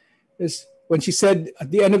me. Is when she said at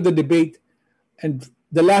the end of the debate, and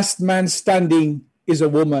the last man standing is a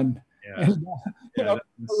woman. Yeah. And, Yeah.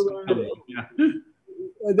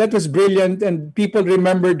 that was brilliant, and people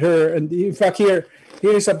remembered her. And in fact, here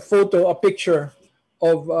is a photo, a picture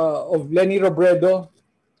of Leni Robredo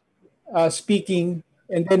speaking,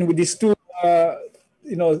 and then with these 2,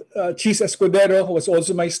 Chis Escudero, who was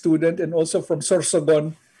also my student and also from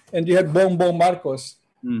Sorsogon, and you had Bongbong Marcos.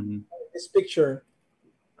 This picture,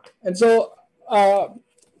 and so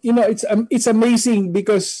you know, it's amazing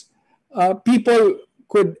because people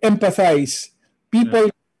could empathize,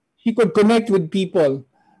 she could connect with people,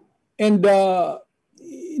 and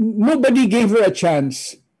nobody gave her a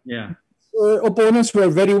chance. Yeah. Her opponents were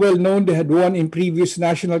very well known. They had won in previous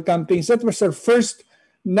national campaigns. That was her first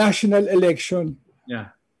national election. Yeah.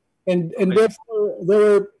 And therefore there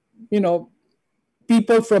were, you know,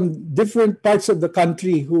 people from different parts of the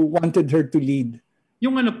country who wanted her to lead.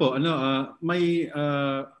 Yung ano po, may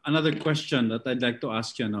another question that I'd like to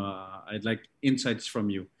ask you. I'd like insights from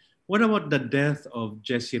you. What about the death of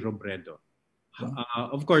Jessie Robredo?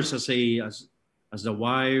 Of course, as the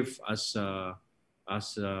wife, as a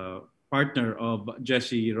partner of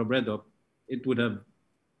Jessie Robredo, it would have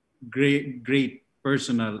great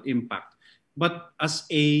personal impact. But as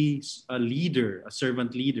a leader, a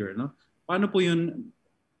servant leader, no? Paano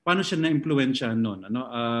siya na-impluwensya noon?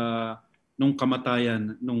 Nung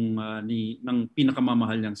kamatayan ng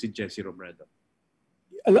pinakamamahal niyang si Jessie Robredo?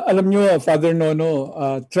 Alam nyo, Father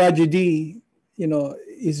Nono, tragedy, you know,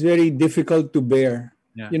 is very difficult to bear.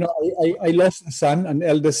 Yeah. You know, I lost a son, an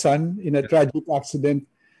eldest son, in a tragic accident.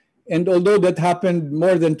 And although that happened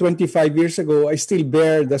more than 25 years ago, I still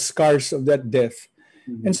bear the scars of that death.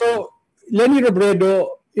 Mm-hmm. And so Leni Robredo,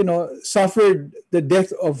 you know, suffered the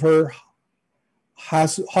death of her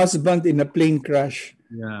husband in a plane crash.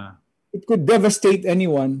 Yeah. It could devastate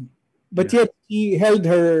anyone. But yet he held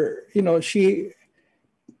her, you know, she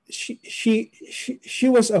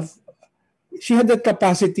had the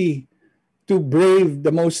capacity to brave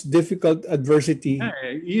the most difficult adversity.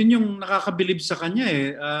 Yun yung nakakabilib sa kanya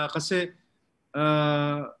kasi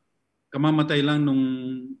kamamatay lang nung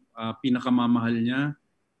pinakamamahal niya,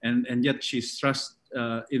 and yet she's thrust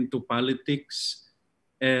into politics,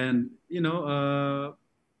 and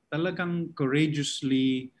talagang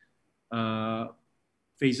courageously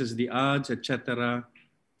faces the odds, etc.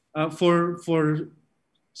 For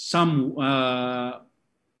some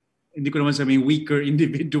hindi ko naman sabihin weaker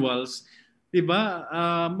individuals, 'di ba?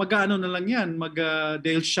 Mag-aano na lang 'yan,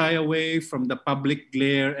 they'll shy away from the public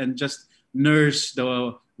glare and just nurse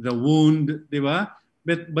the wound, 'di ba?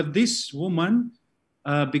 But this woman,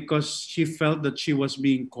 because she felt that she was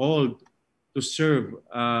being called to serve,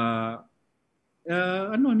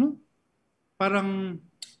 parang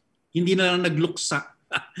hindi na lang nagluksa.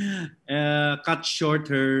 Cut short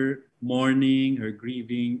her mourning, her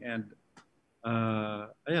grieving, and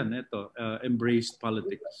embraced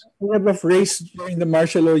politics. One of the phrase during the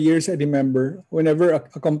martial law years, I remember, whenever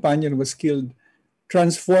a companion was killed,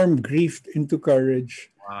 transformed grief into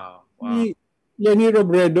courage. Wow. Leni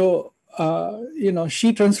Robredo,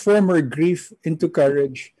 she transformed her grief into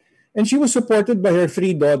courage. And she was supported by her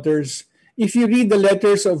 3 daughters. If you read the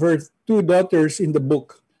letters of her 2 daughters in the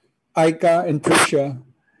book, Aika and Tricia,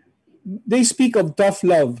 they speak of tough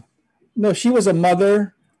love. No, she was a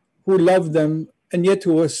mother who loved them, and yet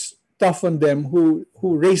who was tough on them, who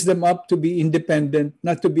raised them up to be independent,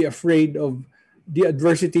 not to be afraid of the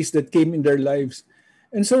adversities that came in their lives.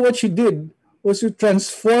 And so what she did was to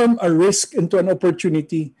transform a risk into an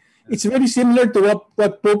opportunity. It's very similar to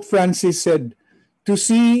what Pope Francis said, to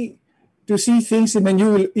see things in a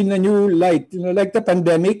new light. Like the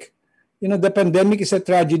pandemic. The pandemic is a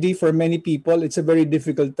tragedy for many people. It's a very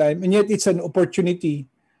difficult time, and yet it's an opportunity.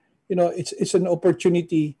 It's an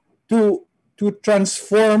opportunity to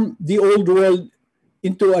transform the old world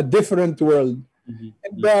into a different world. Mm-hmm.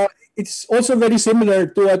 And it's also very similar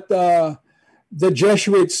to what the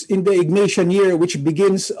Jesuits in the Ignatian year, which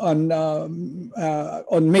begins on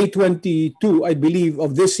May 22, I believe,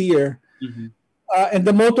 of this year. Mm-hmm. And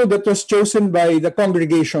the motto that was chosen by the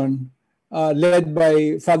congregation, led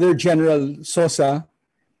by Father General Sosa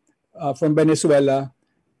from Venezuela,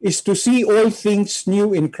 is to see all things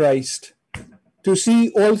new in Christ. To see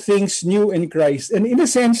all things new in Christ. And in a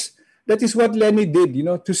sense, that is what Leni did,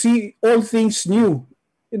 to see all things new,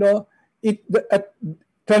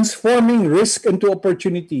 transforming risk into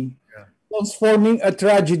opportunity, transforming a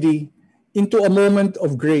tragedy into a moment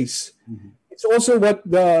of grace. Mm-hmm. It's also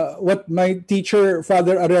what my teacher,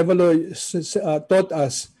 Father Arevalo, taught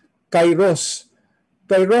us, Kairos.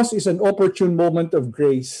 Kairos is an opportune moment of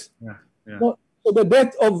grace. So the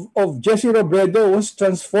death of Jesse Robredo was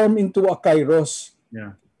transformed into a Kairos,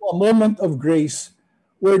 a moment of grace,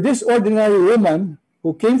 where this ordinary woman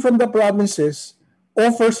who came from the provinces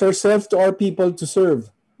offers herself to our people to serve.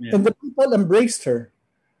 Yeah. And the people embraced her.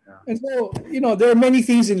 Yeah. And so, there are many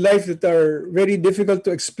things in life that are very difficult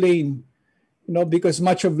to explain, because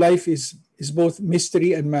much of life is both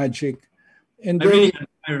mystery and magic. And I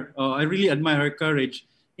really admire her courage.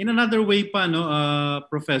 In another way pa,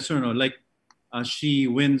 Professor, like she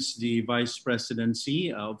wins the vice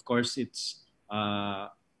presidency. Of course, it's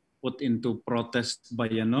put into protest by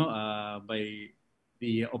the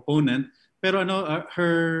opponent. Pero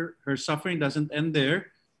her suffering doesn't end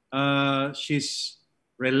there. She's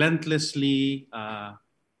relentlessly,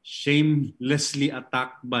 shamelessly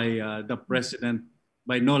attacked by the president,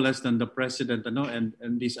 by no less than the president, and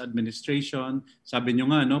this administration. Sabi nyo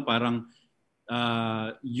nga, parang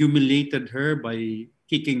humiliated her by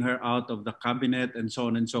kicking her out of the cabinet and so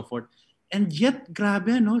on and so forth. And yet,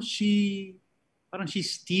 grabe, she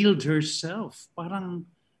steeled herself. Parang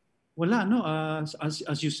wala,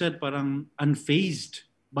 as you said, parang unfazed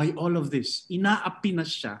by all of this. Inaapi na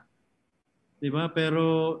siya. Diba?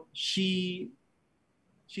 Pero she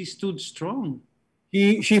stood strong.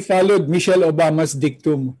 She followed Michelle Obama's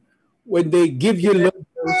dictum. When they give you low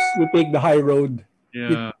dose, you take the high road.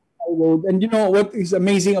 Yeah. And what is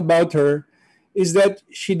amazing about her is that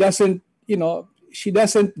she doesn't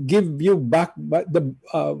give you back the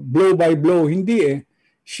blow by blow. Hindi eh.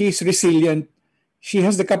 She's resilient. She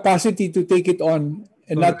has the capacity to take it on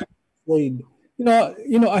and not to be afraid.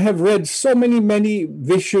 I have read so many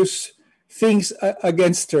vicious things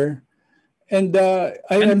against her. And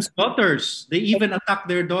daughters, they even attack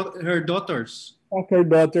her daughters. Her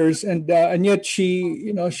daughters, and yet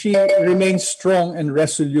she remains strong and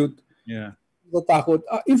resolute. Yeah. Takot.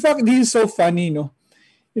 In fact, this is so funny,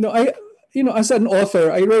 I as an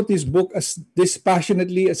author, I wrote this book as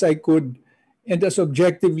dispassionately as I could and as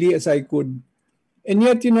objectively as I could. And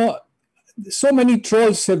yet, so many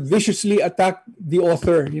trolls have viciously attacked the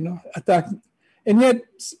author, attacked. And yet,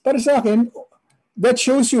 para sa akin, that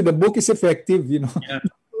shows you the book is effective, Yeah.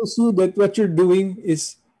 It shows you that what you're doing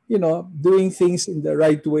is, doing things in the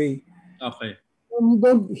right way. Okay. And you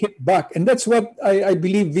don't hit back. And that's what I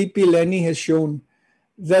believe VP Leni has shown,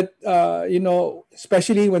 that,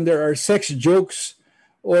 especially when there are sex jokes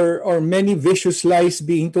or many vicious lies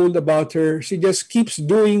being told about her, she just keeps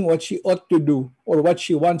doing what she ought to do or what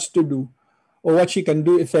she wants to do or what she can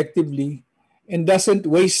do effectively and doesn't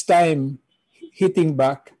waste time hitting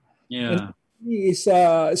back. Yeah. And is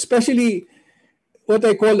especially what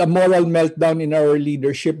I call a moral meltdown in our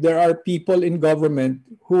leadership. There are people in government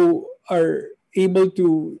who are able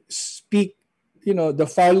to speak, the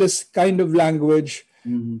foulest kind of language,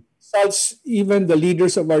 insults even the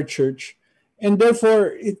leaders of our church. And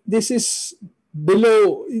therefore, this is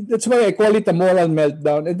below, that's why I call it a moral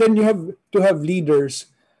meltdown. And then you have to have leaders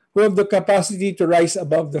who have the capacity to rise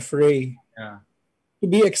above the fray, Yeah. to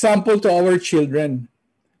be example to our children.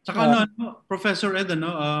 Saka Professor Ed,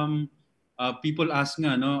 people ask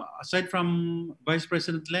nga, aside from Vice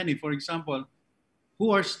President Leni, for example, who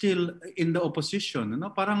are still in the opposition,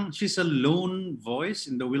 parang she's a lone voice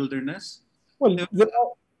in the wilderness. Well,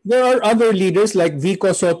 there are other leaders like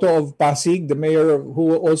Vico Soto of Pasig, the mayor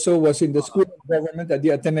who also was in the School of Government at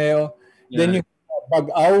the Ateneo. Yeah. Then you have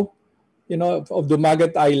Bag-Aw, of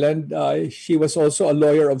Dumagat Island. She was also a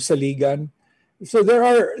lawyer of Saligan. So there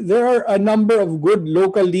are a number of good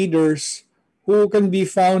local leaders who can be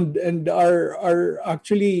found and are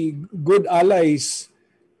actually good allies.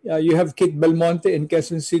 You have Kit Belmonte in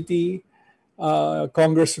Quezon City,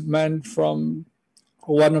 congressman from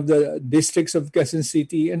one of the districts of Quezon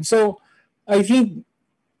City. And so I think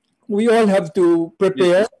we all have to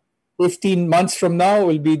prepare. 15 months from now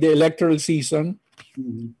will be the electoral season.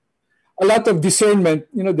 A lot of discernment,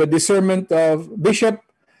 the discernment of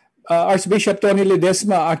Archbishop Tony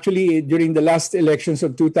Ledesma actually during the last elections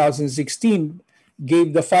of 2016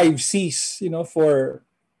 gave the 5 C's, for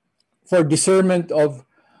discernment of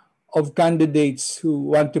candidates who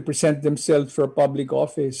want to present themselves for public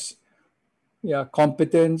office. Yeah,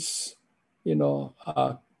 competence,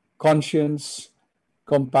 conscience,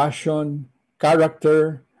 compassion,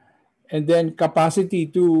 character, and then capacity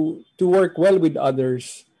to work well with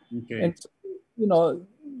others. Okay. And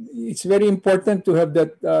it's very important to have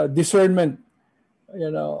that discernment,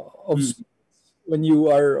 of when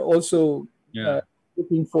you are also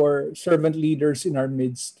looking for servant leaders in our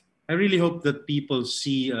midst. I really hope that people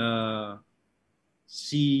see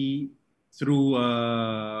through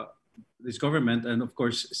this government, and of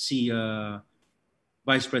course see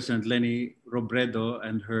Vice President Leni Robredo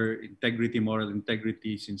and her integrity, moral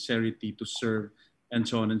integrity, sincerity to serve, and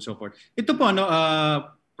so on and so forth. Ito po,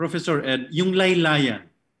 Professor Ed, yung laylayan,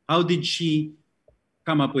 how did she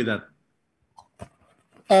come up with that?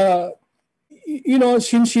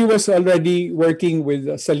 Since she was already working with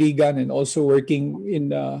Saligan and also working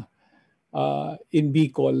in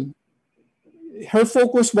Bicol, her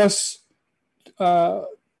focus was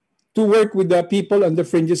to work with the people on the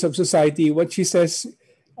fringes of society. What she says,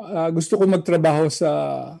 gusto ko magtrabaho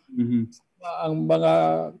sa ang mga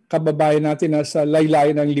kababayan natin na sa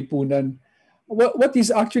laylayan ng lipunan. What is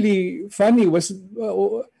actually funny was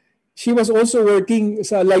she was also working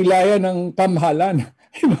sa laylayan ng pamahalan.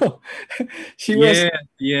 She was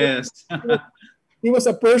He was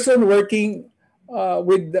a person working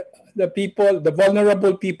with the people, the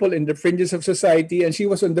vulnerable people in the fringes of society, and she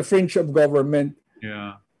was on the fringe of government.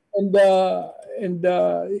 Yeah. And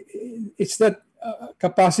it's that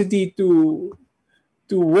capacity to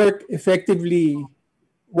work effectively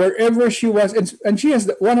wherever she was, and she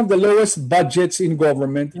has one of the lowest budgets in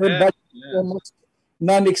government. Her budget is almost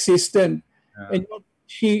non-existent, and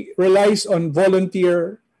she relies on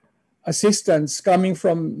volunteer assistance coming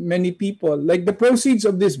from many people. Like the proceeds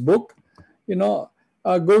of this book, go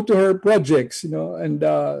to her projects, and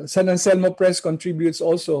San Anselmo Press contributes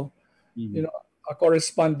also, a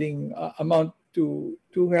corresponding amount to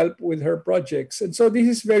help with her projects. And so this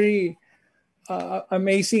is very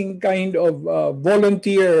amazing kind of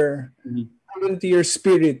volunteer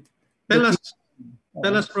spirit. Tell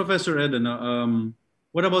us, Professor Ed,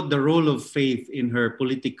 what about the role of faith in her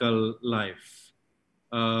political life?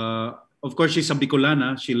 Of course, she's a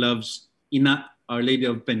Bicolana. She loves Ina, Our Lady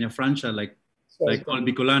of Peñafrancia, like all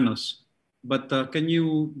Bicolanos. But can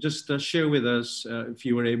you just share with us, if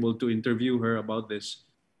you were able to interview her about this,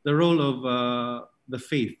 the role of the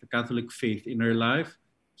faith, the Catholic faith in her life,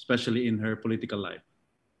 especially in her political life?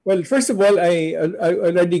 Well, first of all, I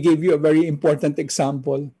already gave you a very important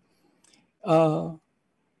example.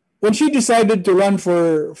 when she decided to run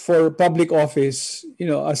for public office,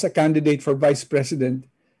 as a candidate for vice president,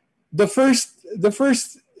 the first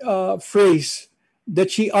phrase that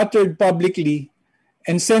she uttered publicly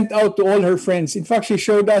and sent out to all her friends. In fact, she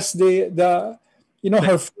showed us her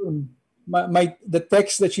phone, the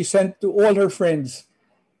text that she sent to all her friends.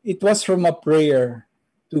 It was from a prayer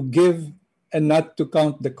to give and not to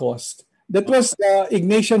count the cost. That was the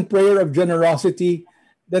Ignatian prayer of generosity.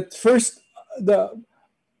 That first, that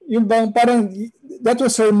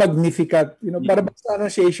was her Magnificat. Para sa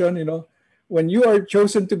Annunciation, when you are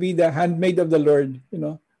chosen to be the handmaid of the Lord,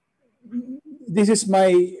 this is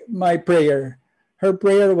my prayer. Her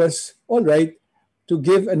prayer was, all right, to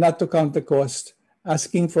give and not to count the cost,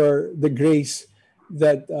 asking for the grace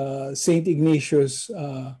that Saint Ignatius,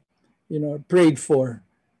 prayed for,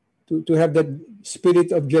 to have that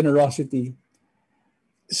spirit of generosity.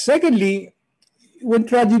 Secondly, when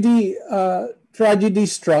tragedy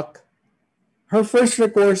struck, her first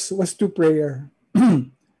recourse was to prayer.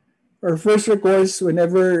 Her first recourse,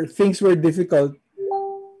 whenever things were difficult,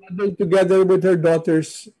 gathered together with her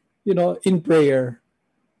daughters, in prayer.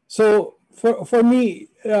 So for me,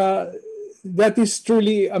 that is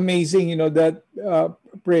truly amazing, that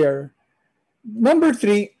prayer. Number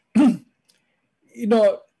 3,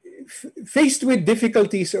 faced with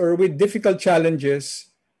difficulties or with difficult challenges,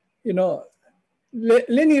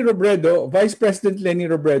 Leni Robredo, Vice President Leni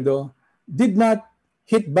Robredo, did not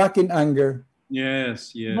hit back in anger.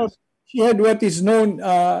 Yes. She had what is known,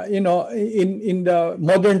 in the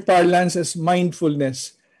modern parlance as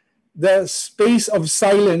mindfulness, the space of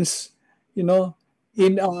silence, in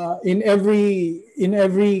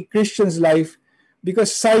every Christian's life,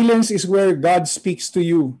 because silence is where God speaks to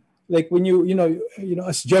you. Like when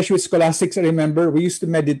as Jesuit scholastics, I remember we used to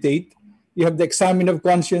meditate. You have the examen of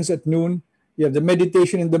conscience at noon. You have the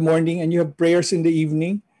meditation in the morning, and you have prayers in the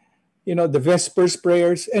evening. The Vespers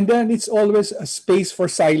prayers, and then it's always a space for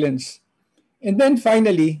silence. And then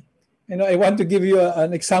finally, I want to give you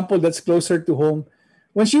an example that's closer to home.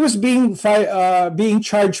 When she was being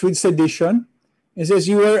charged with sedition, it says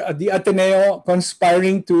you were at the Ateneo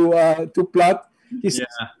conspiring to plot. He says,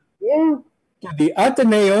 "Go to the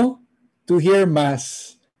Ateneo to hear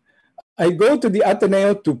mass. I go to the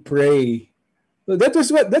Ateneo to pray." So that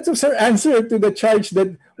was her answer to the charge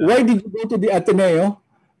that why did you go to the Ateneo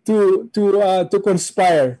to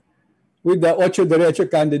conspire with the Ocho Derecho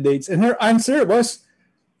candidates? And her answer was,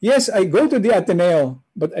 yes, I go to the Ateneo,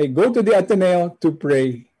 but I go to the Ateneo to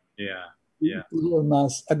pray. Yeah. To hear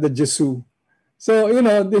mass at the Jesuit. So,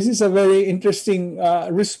 this is a very interesting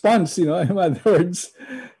response, in other words,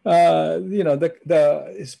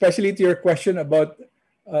 especially to your question about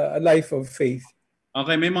a life of faith.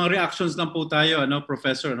 Okay, may mga reactions lang po tayo,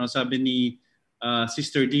 Professor. Sabi ni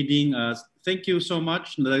Sister Diding, thank you so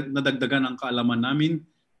much. Nadagdagan ang kaalaman namin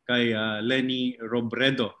kay Leni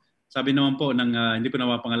Robredo. Sabi naman po hindi ko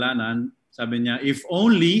napapangalanan, sabi niya, if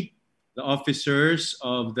only the officers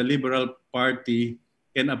of the Liberal Party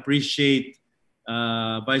can appreciate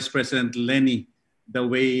Vice President Leni the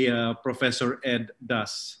way Professor Ed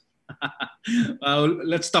does.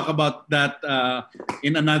 Let's talk about that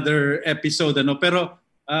in another episode. Pero,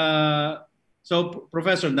 so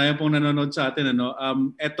Professor, dahil pong nanonood sa atin,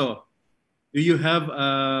 eto, do you have,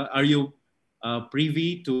 are you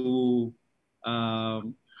privy to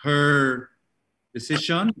her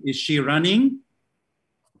decision? Is she running?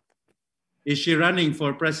 Is she running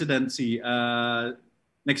for presidency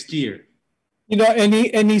next year?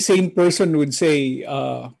 Any sane person would say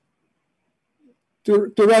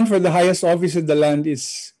to run for the highest office in the land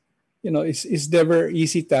is never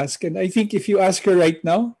easy task. And I think if you ask her right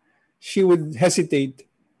now, she would hesitate.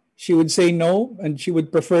 She would say no, and she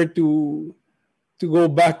would prefer to go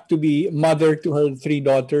back to be mother to her 3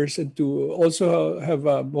 daughters and to also have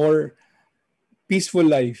a more peaceful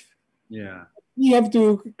life. Yeah. We have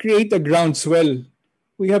to create a groundswell.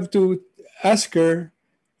 We have to ask her,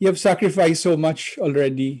 you have sacrificed so much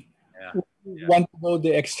already. Yeah. We want to go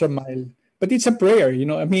the extra mile. But it's a prayer, we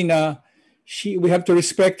have to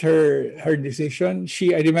respect her decision.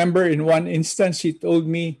 I remember in one instance, she told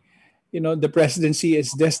me, the presidency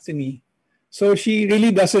is destiny. So she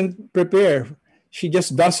really doesn't prepare. She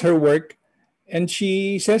just does her work. And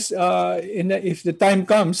she says, if the time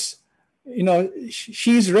comes,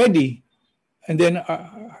 she's ready. And then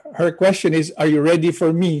her question is, are you ready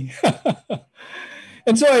for me?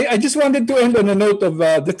 And so I just wanted to end on a note of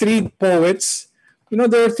the 3 poets.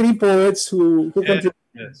 There are 3 poets who contributed.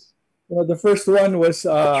 Yes. The first one was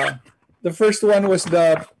the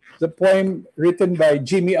poem written by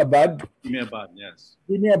Jimmy Abad. Jimmy Abad, yes.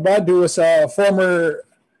 Jimmy Abad, who was a former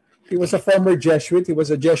He was a former Jesuit. He was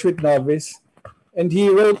a Jesuit novice. And he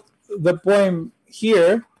wrote the poem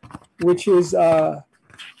here, which is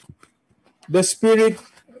The Spirit,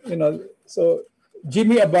 so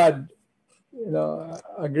Jimmy Abad,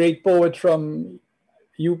 a great poet from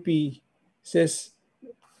UP, says,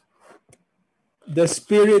 "The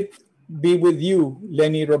Spirit be with you,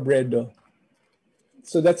 Leni Robredo."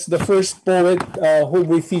 So that's the first poet who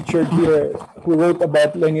we featured here who wrote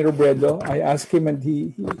about Leni Robredo. I asked him and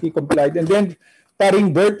he complied. And then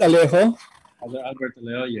Paring Bert Alejo. Albert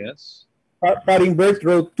Alejo, yes. Paring Bert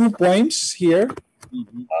wrote 2 poems here.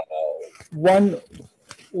 Mm-hmm. One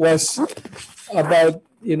was about,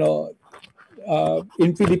 in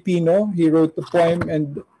Filipino, he wrote the poem,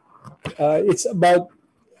 and it's about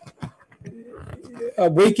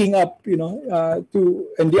waking up,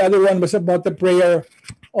 and the other one was about the prayer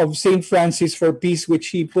of Saint Francis for peace,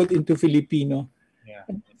 which he put into Filipino. Yeah.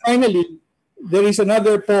 And finally, there is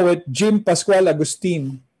another poet, Jim Pascual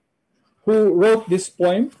Agustin, who wrote this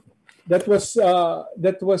poem that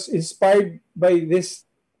was inspired by this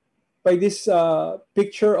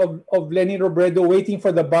picture of Leni Robredo waiting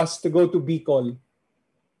for the bus to go to Bicol.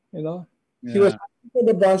 Yeah. He was waiting for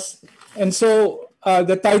the bus, and so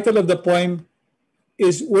the title of the poem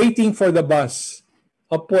is "Waiting for the Bus,"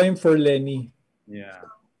 a poem for Leni. Yeah.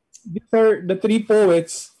 These are the 3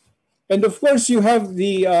 poets, and of course you have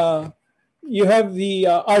the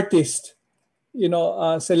artist,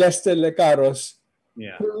 Celeste Lecaros,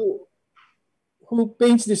 Yeah. who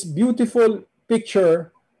paints this beautiful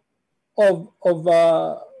picture of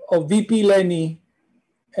VP Leni,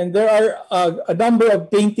 and there are a number of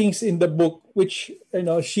paintings in the book which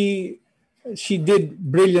she did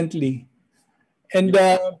brilliantly, and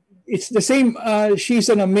it's the same.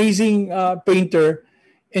 She's an amazing painter,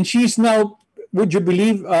 and she's now, would you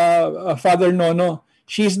believe, Father Nono,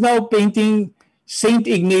 she's now painting Saint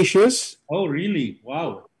Ignatius. Oh, really?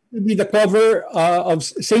 Wow. Will be the cover of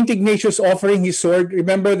Saint Ignatius offering his sword.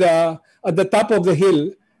 Remember, at the top of the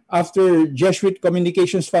hill, after Jesuit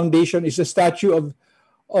Communications Foundation, is a statue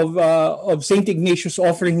of Saint Ignatius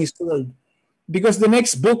offering his sword. Because the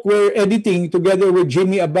next book we're editing together with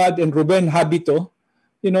Jimmy Abad and Ruben Habito,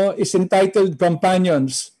 is entitled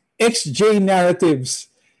Companions, XJ Narratives.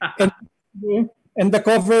 and the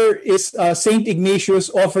cover is Saint Ignatius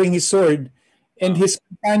offering his sword, and his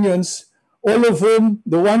companions, all of whom,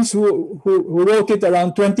 the ones who wrote it,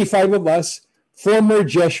 around 25 of us, former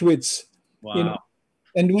Jesuits. Wow.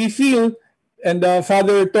 And we feel, and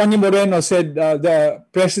Father Tony Moreno said, the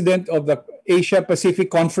president of the Asia Pacific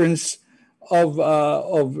Conference of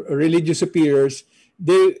Religious Superiors,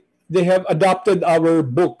 they have adopted our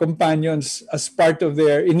book Companions as part of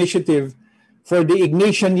their initiative for the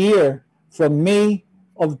Ignatian year from May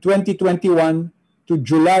of 2021 to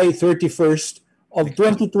July 31st of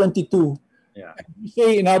 2022. Yeah. We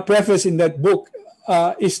say in our preface in that book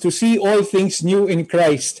is to see all things new in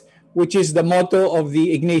Christ, which is the motto of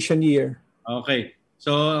the Ignatian year. Okay.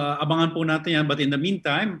 So, abangan po natin yan. But in the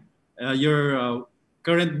meantime, your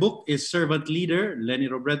current book is Servant Leader, Leni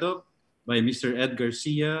Robredo, by Mr. Ed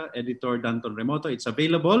Garcia, editor Danton Remoto. It's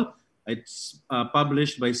available. It's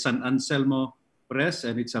published by San Anselmo Press,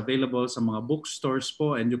 and it's available sa mga bookstores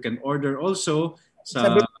po, and you can order also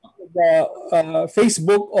sa the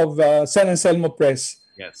Facebook of San Anselmo Press.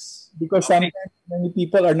 Yes. Because sometimes many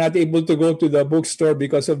people are not able to go to the bookstore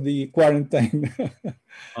because of the quarantine.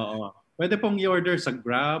 Oo. Pwede pong i-order sa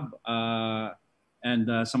Grab and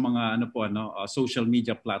sa mga social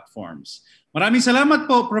media platforms. Maraming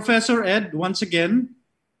salamat po, Professor Ed, once again.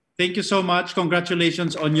 Thank you so much.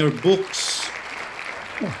 Congratulations on your books.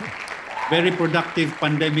 Very productive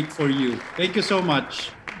pandemic for you. Thank you so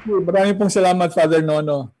much. Maraming pong salamat, Father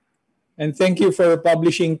Nono. And thank you for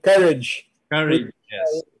publishing Courage. Courage, yes.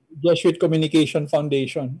 Jesuit Communication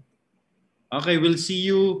Foundation. Okay, we'll see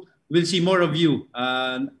more of you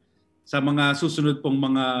sa mga susunod pong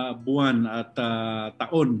mga buwan at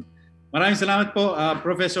taon. Maraming salamat po,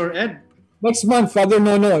 Professor Ed. Next month, Father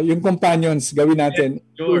Nono, yung Companions, gawin natin.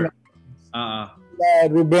 Yeah, sure.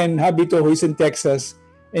 Ruben Habito, who is in Texas,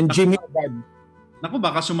 and Jimmy Abad. Naku,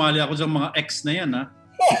 baka sumali ako sa mga ex na yan, ha?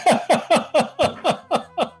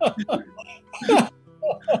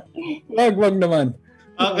 Wag naman.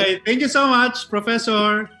 Okay, thank you so much,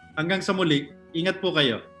 Professor. Hanggang sa muli. Ingat po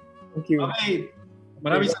kayo. Thank you. Okay.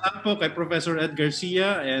 Maraming salamat po kay Professor Ed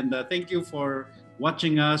Garcia, and thank you for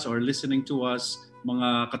watching us or listening to us,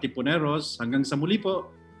 mga katipuneros. Hanggang sa muli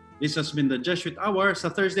po. This has been the Jesuit Hour.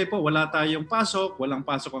 Sa Thursday po, wala tayong pasok. Walang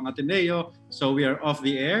pasok ang Ateneo. So we are off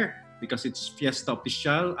the air because it's Fiesta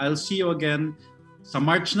Oficial. I'll see you again sa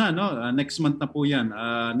March na, no? Next month na po yan.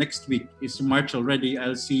 Next week is March already.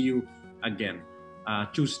 I'll see you again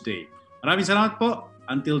Tuesday. Maraming salamat po.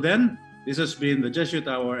 Until then, this has been the Jesuit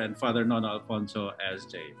Hour and Father Nono Alfonso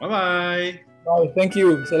SJ. Bye-bye! Oh, thank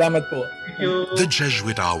you. Salamat po. Thank you. The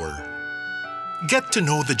Jesuit Hour. Get to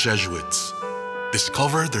know the Jesuits.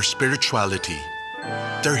 Discover their spirituality,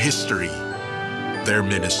 their history, their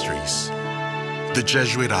ministries. The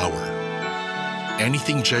Jesuit Hour.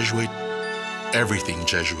 Anything Jesuit, everything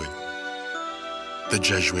Jesuit. The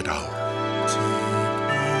Jesuit Hour.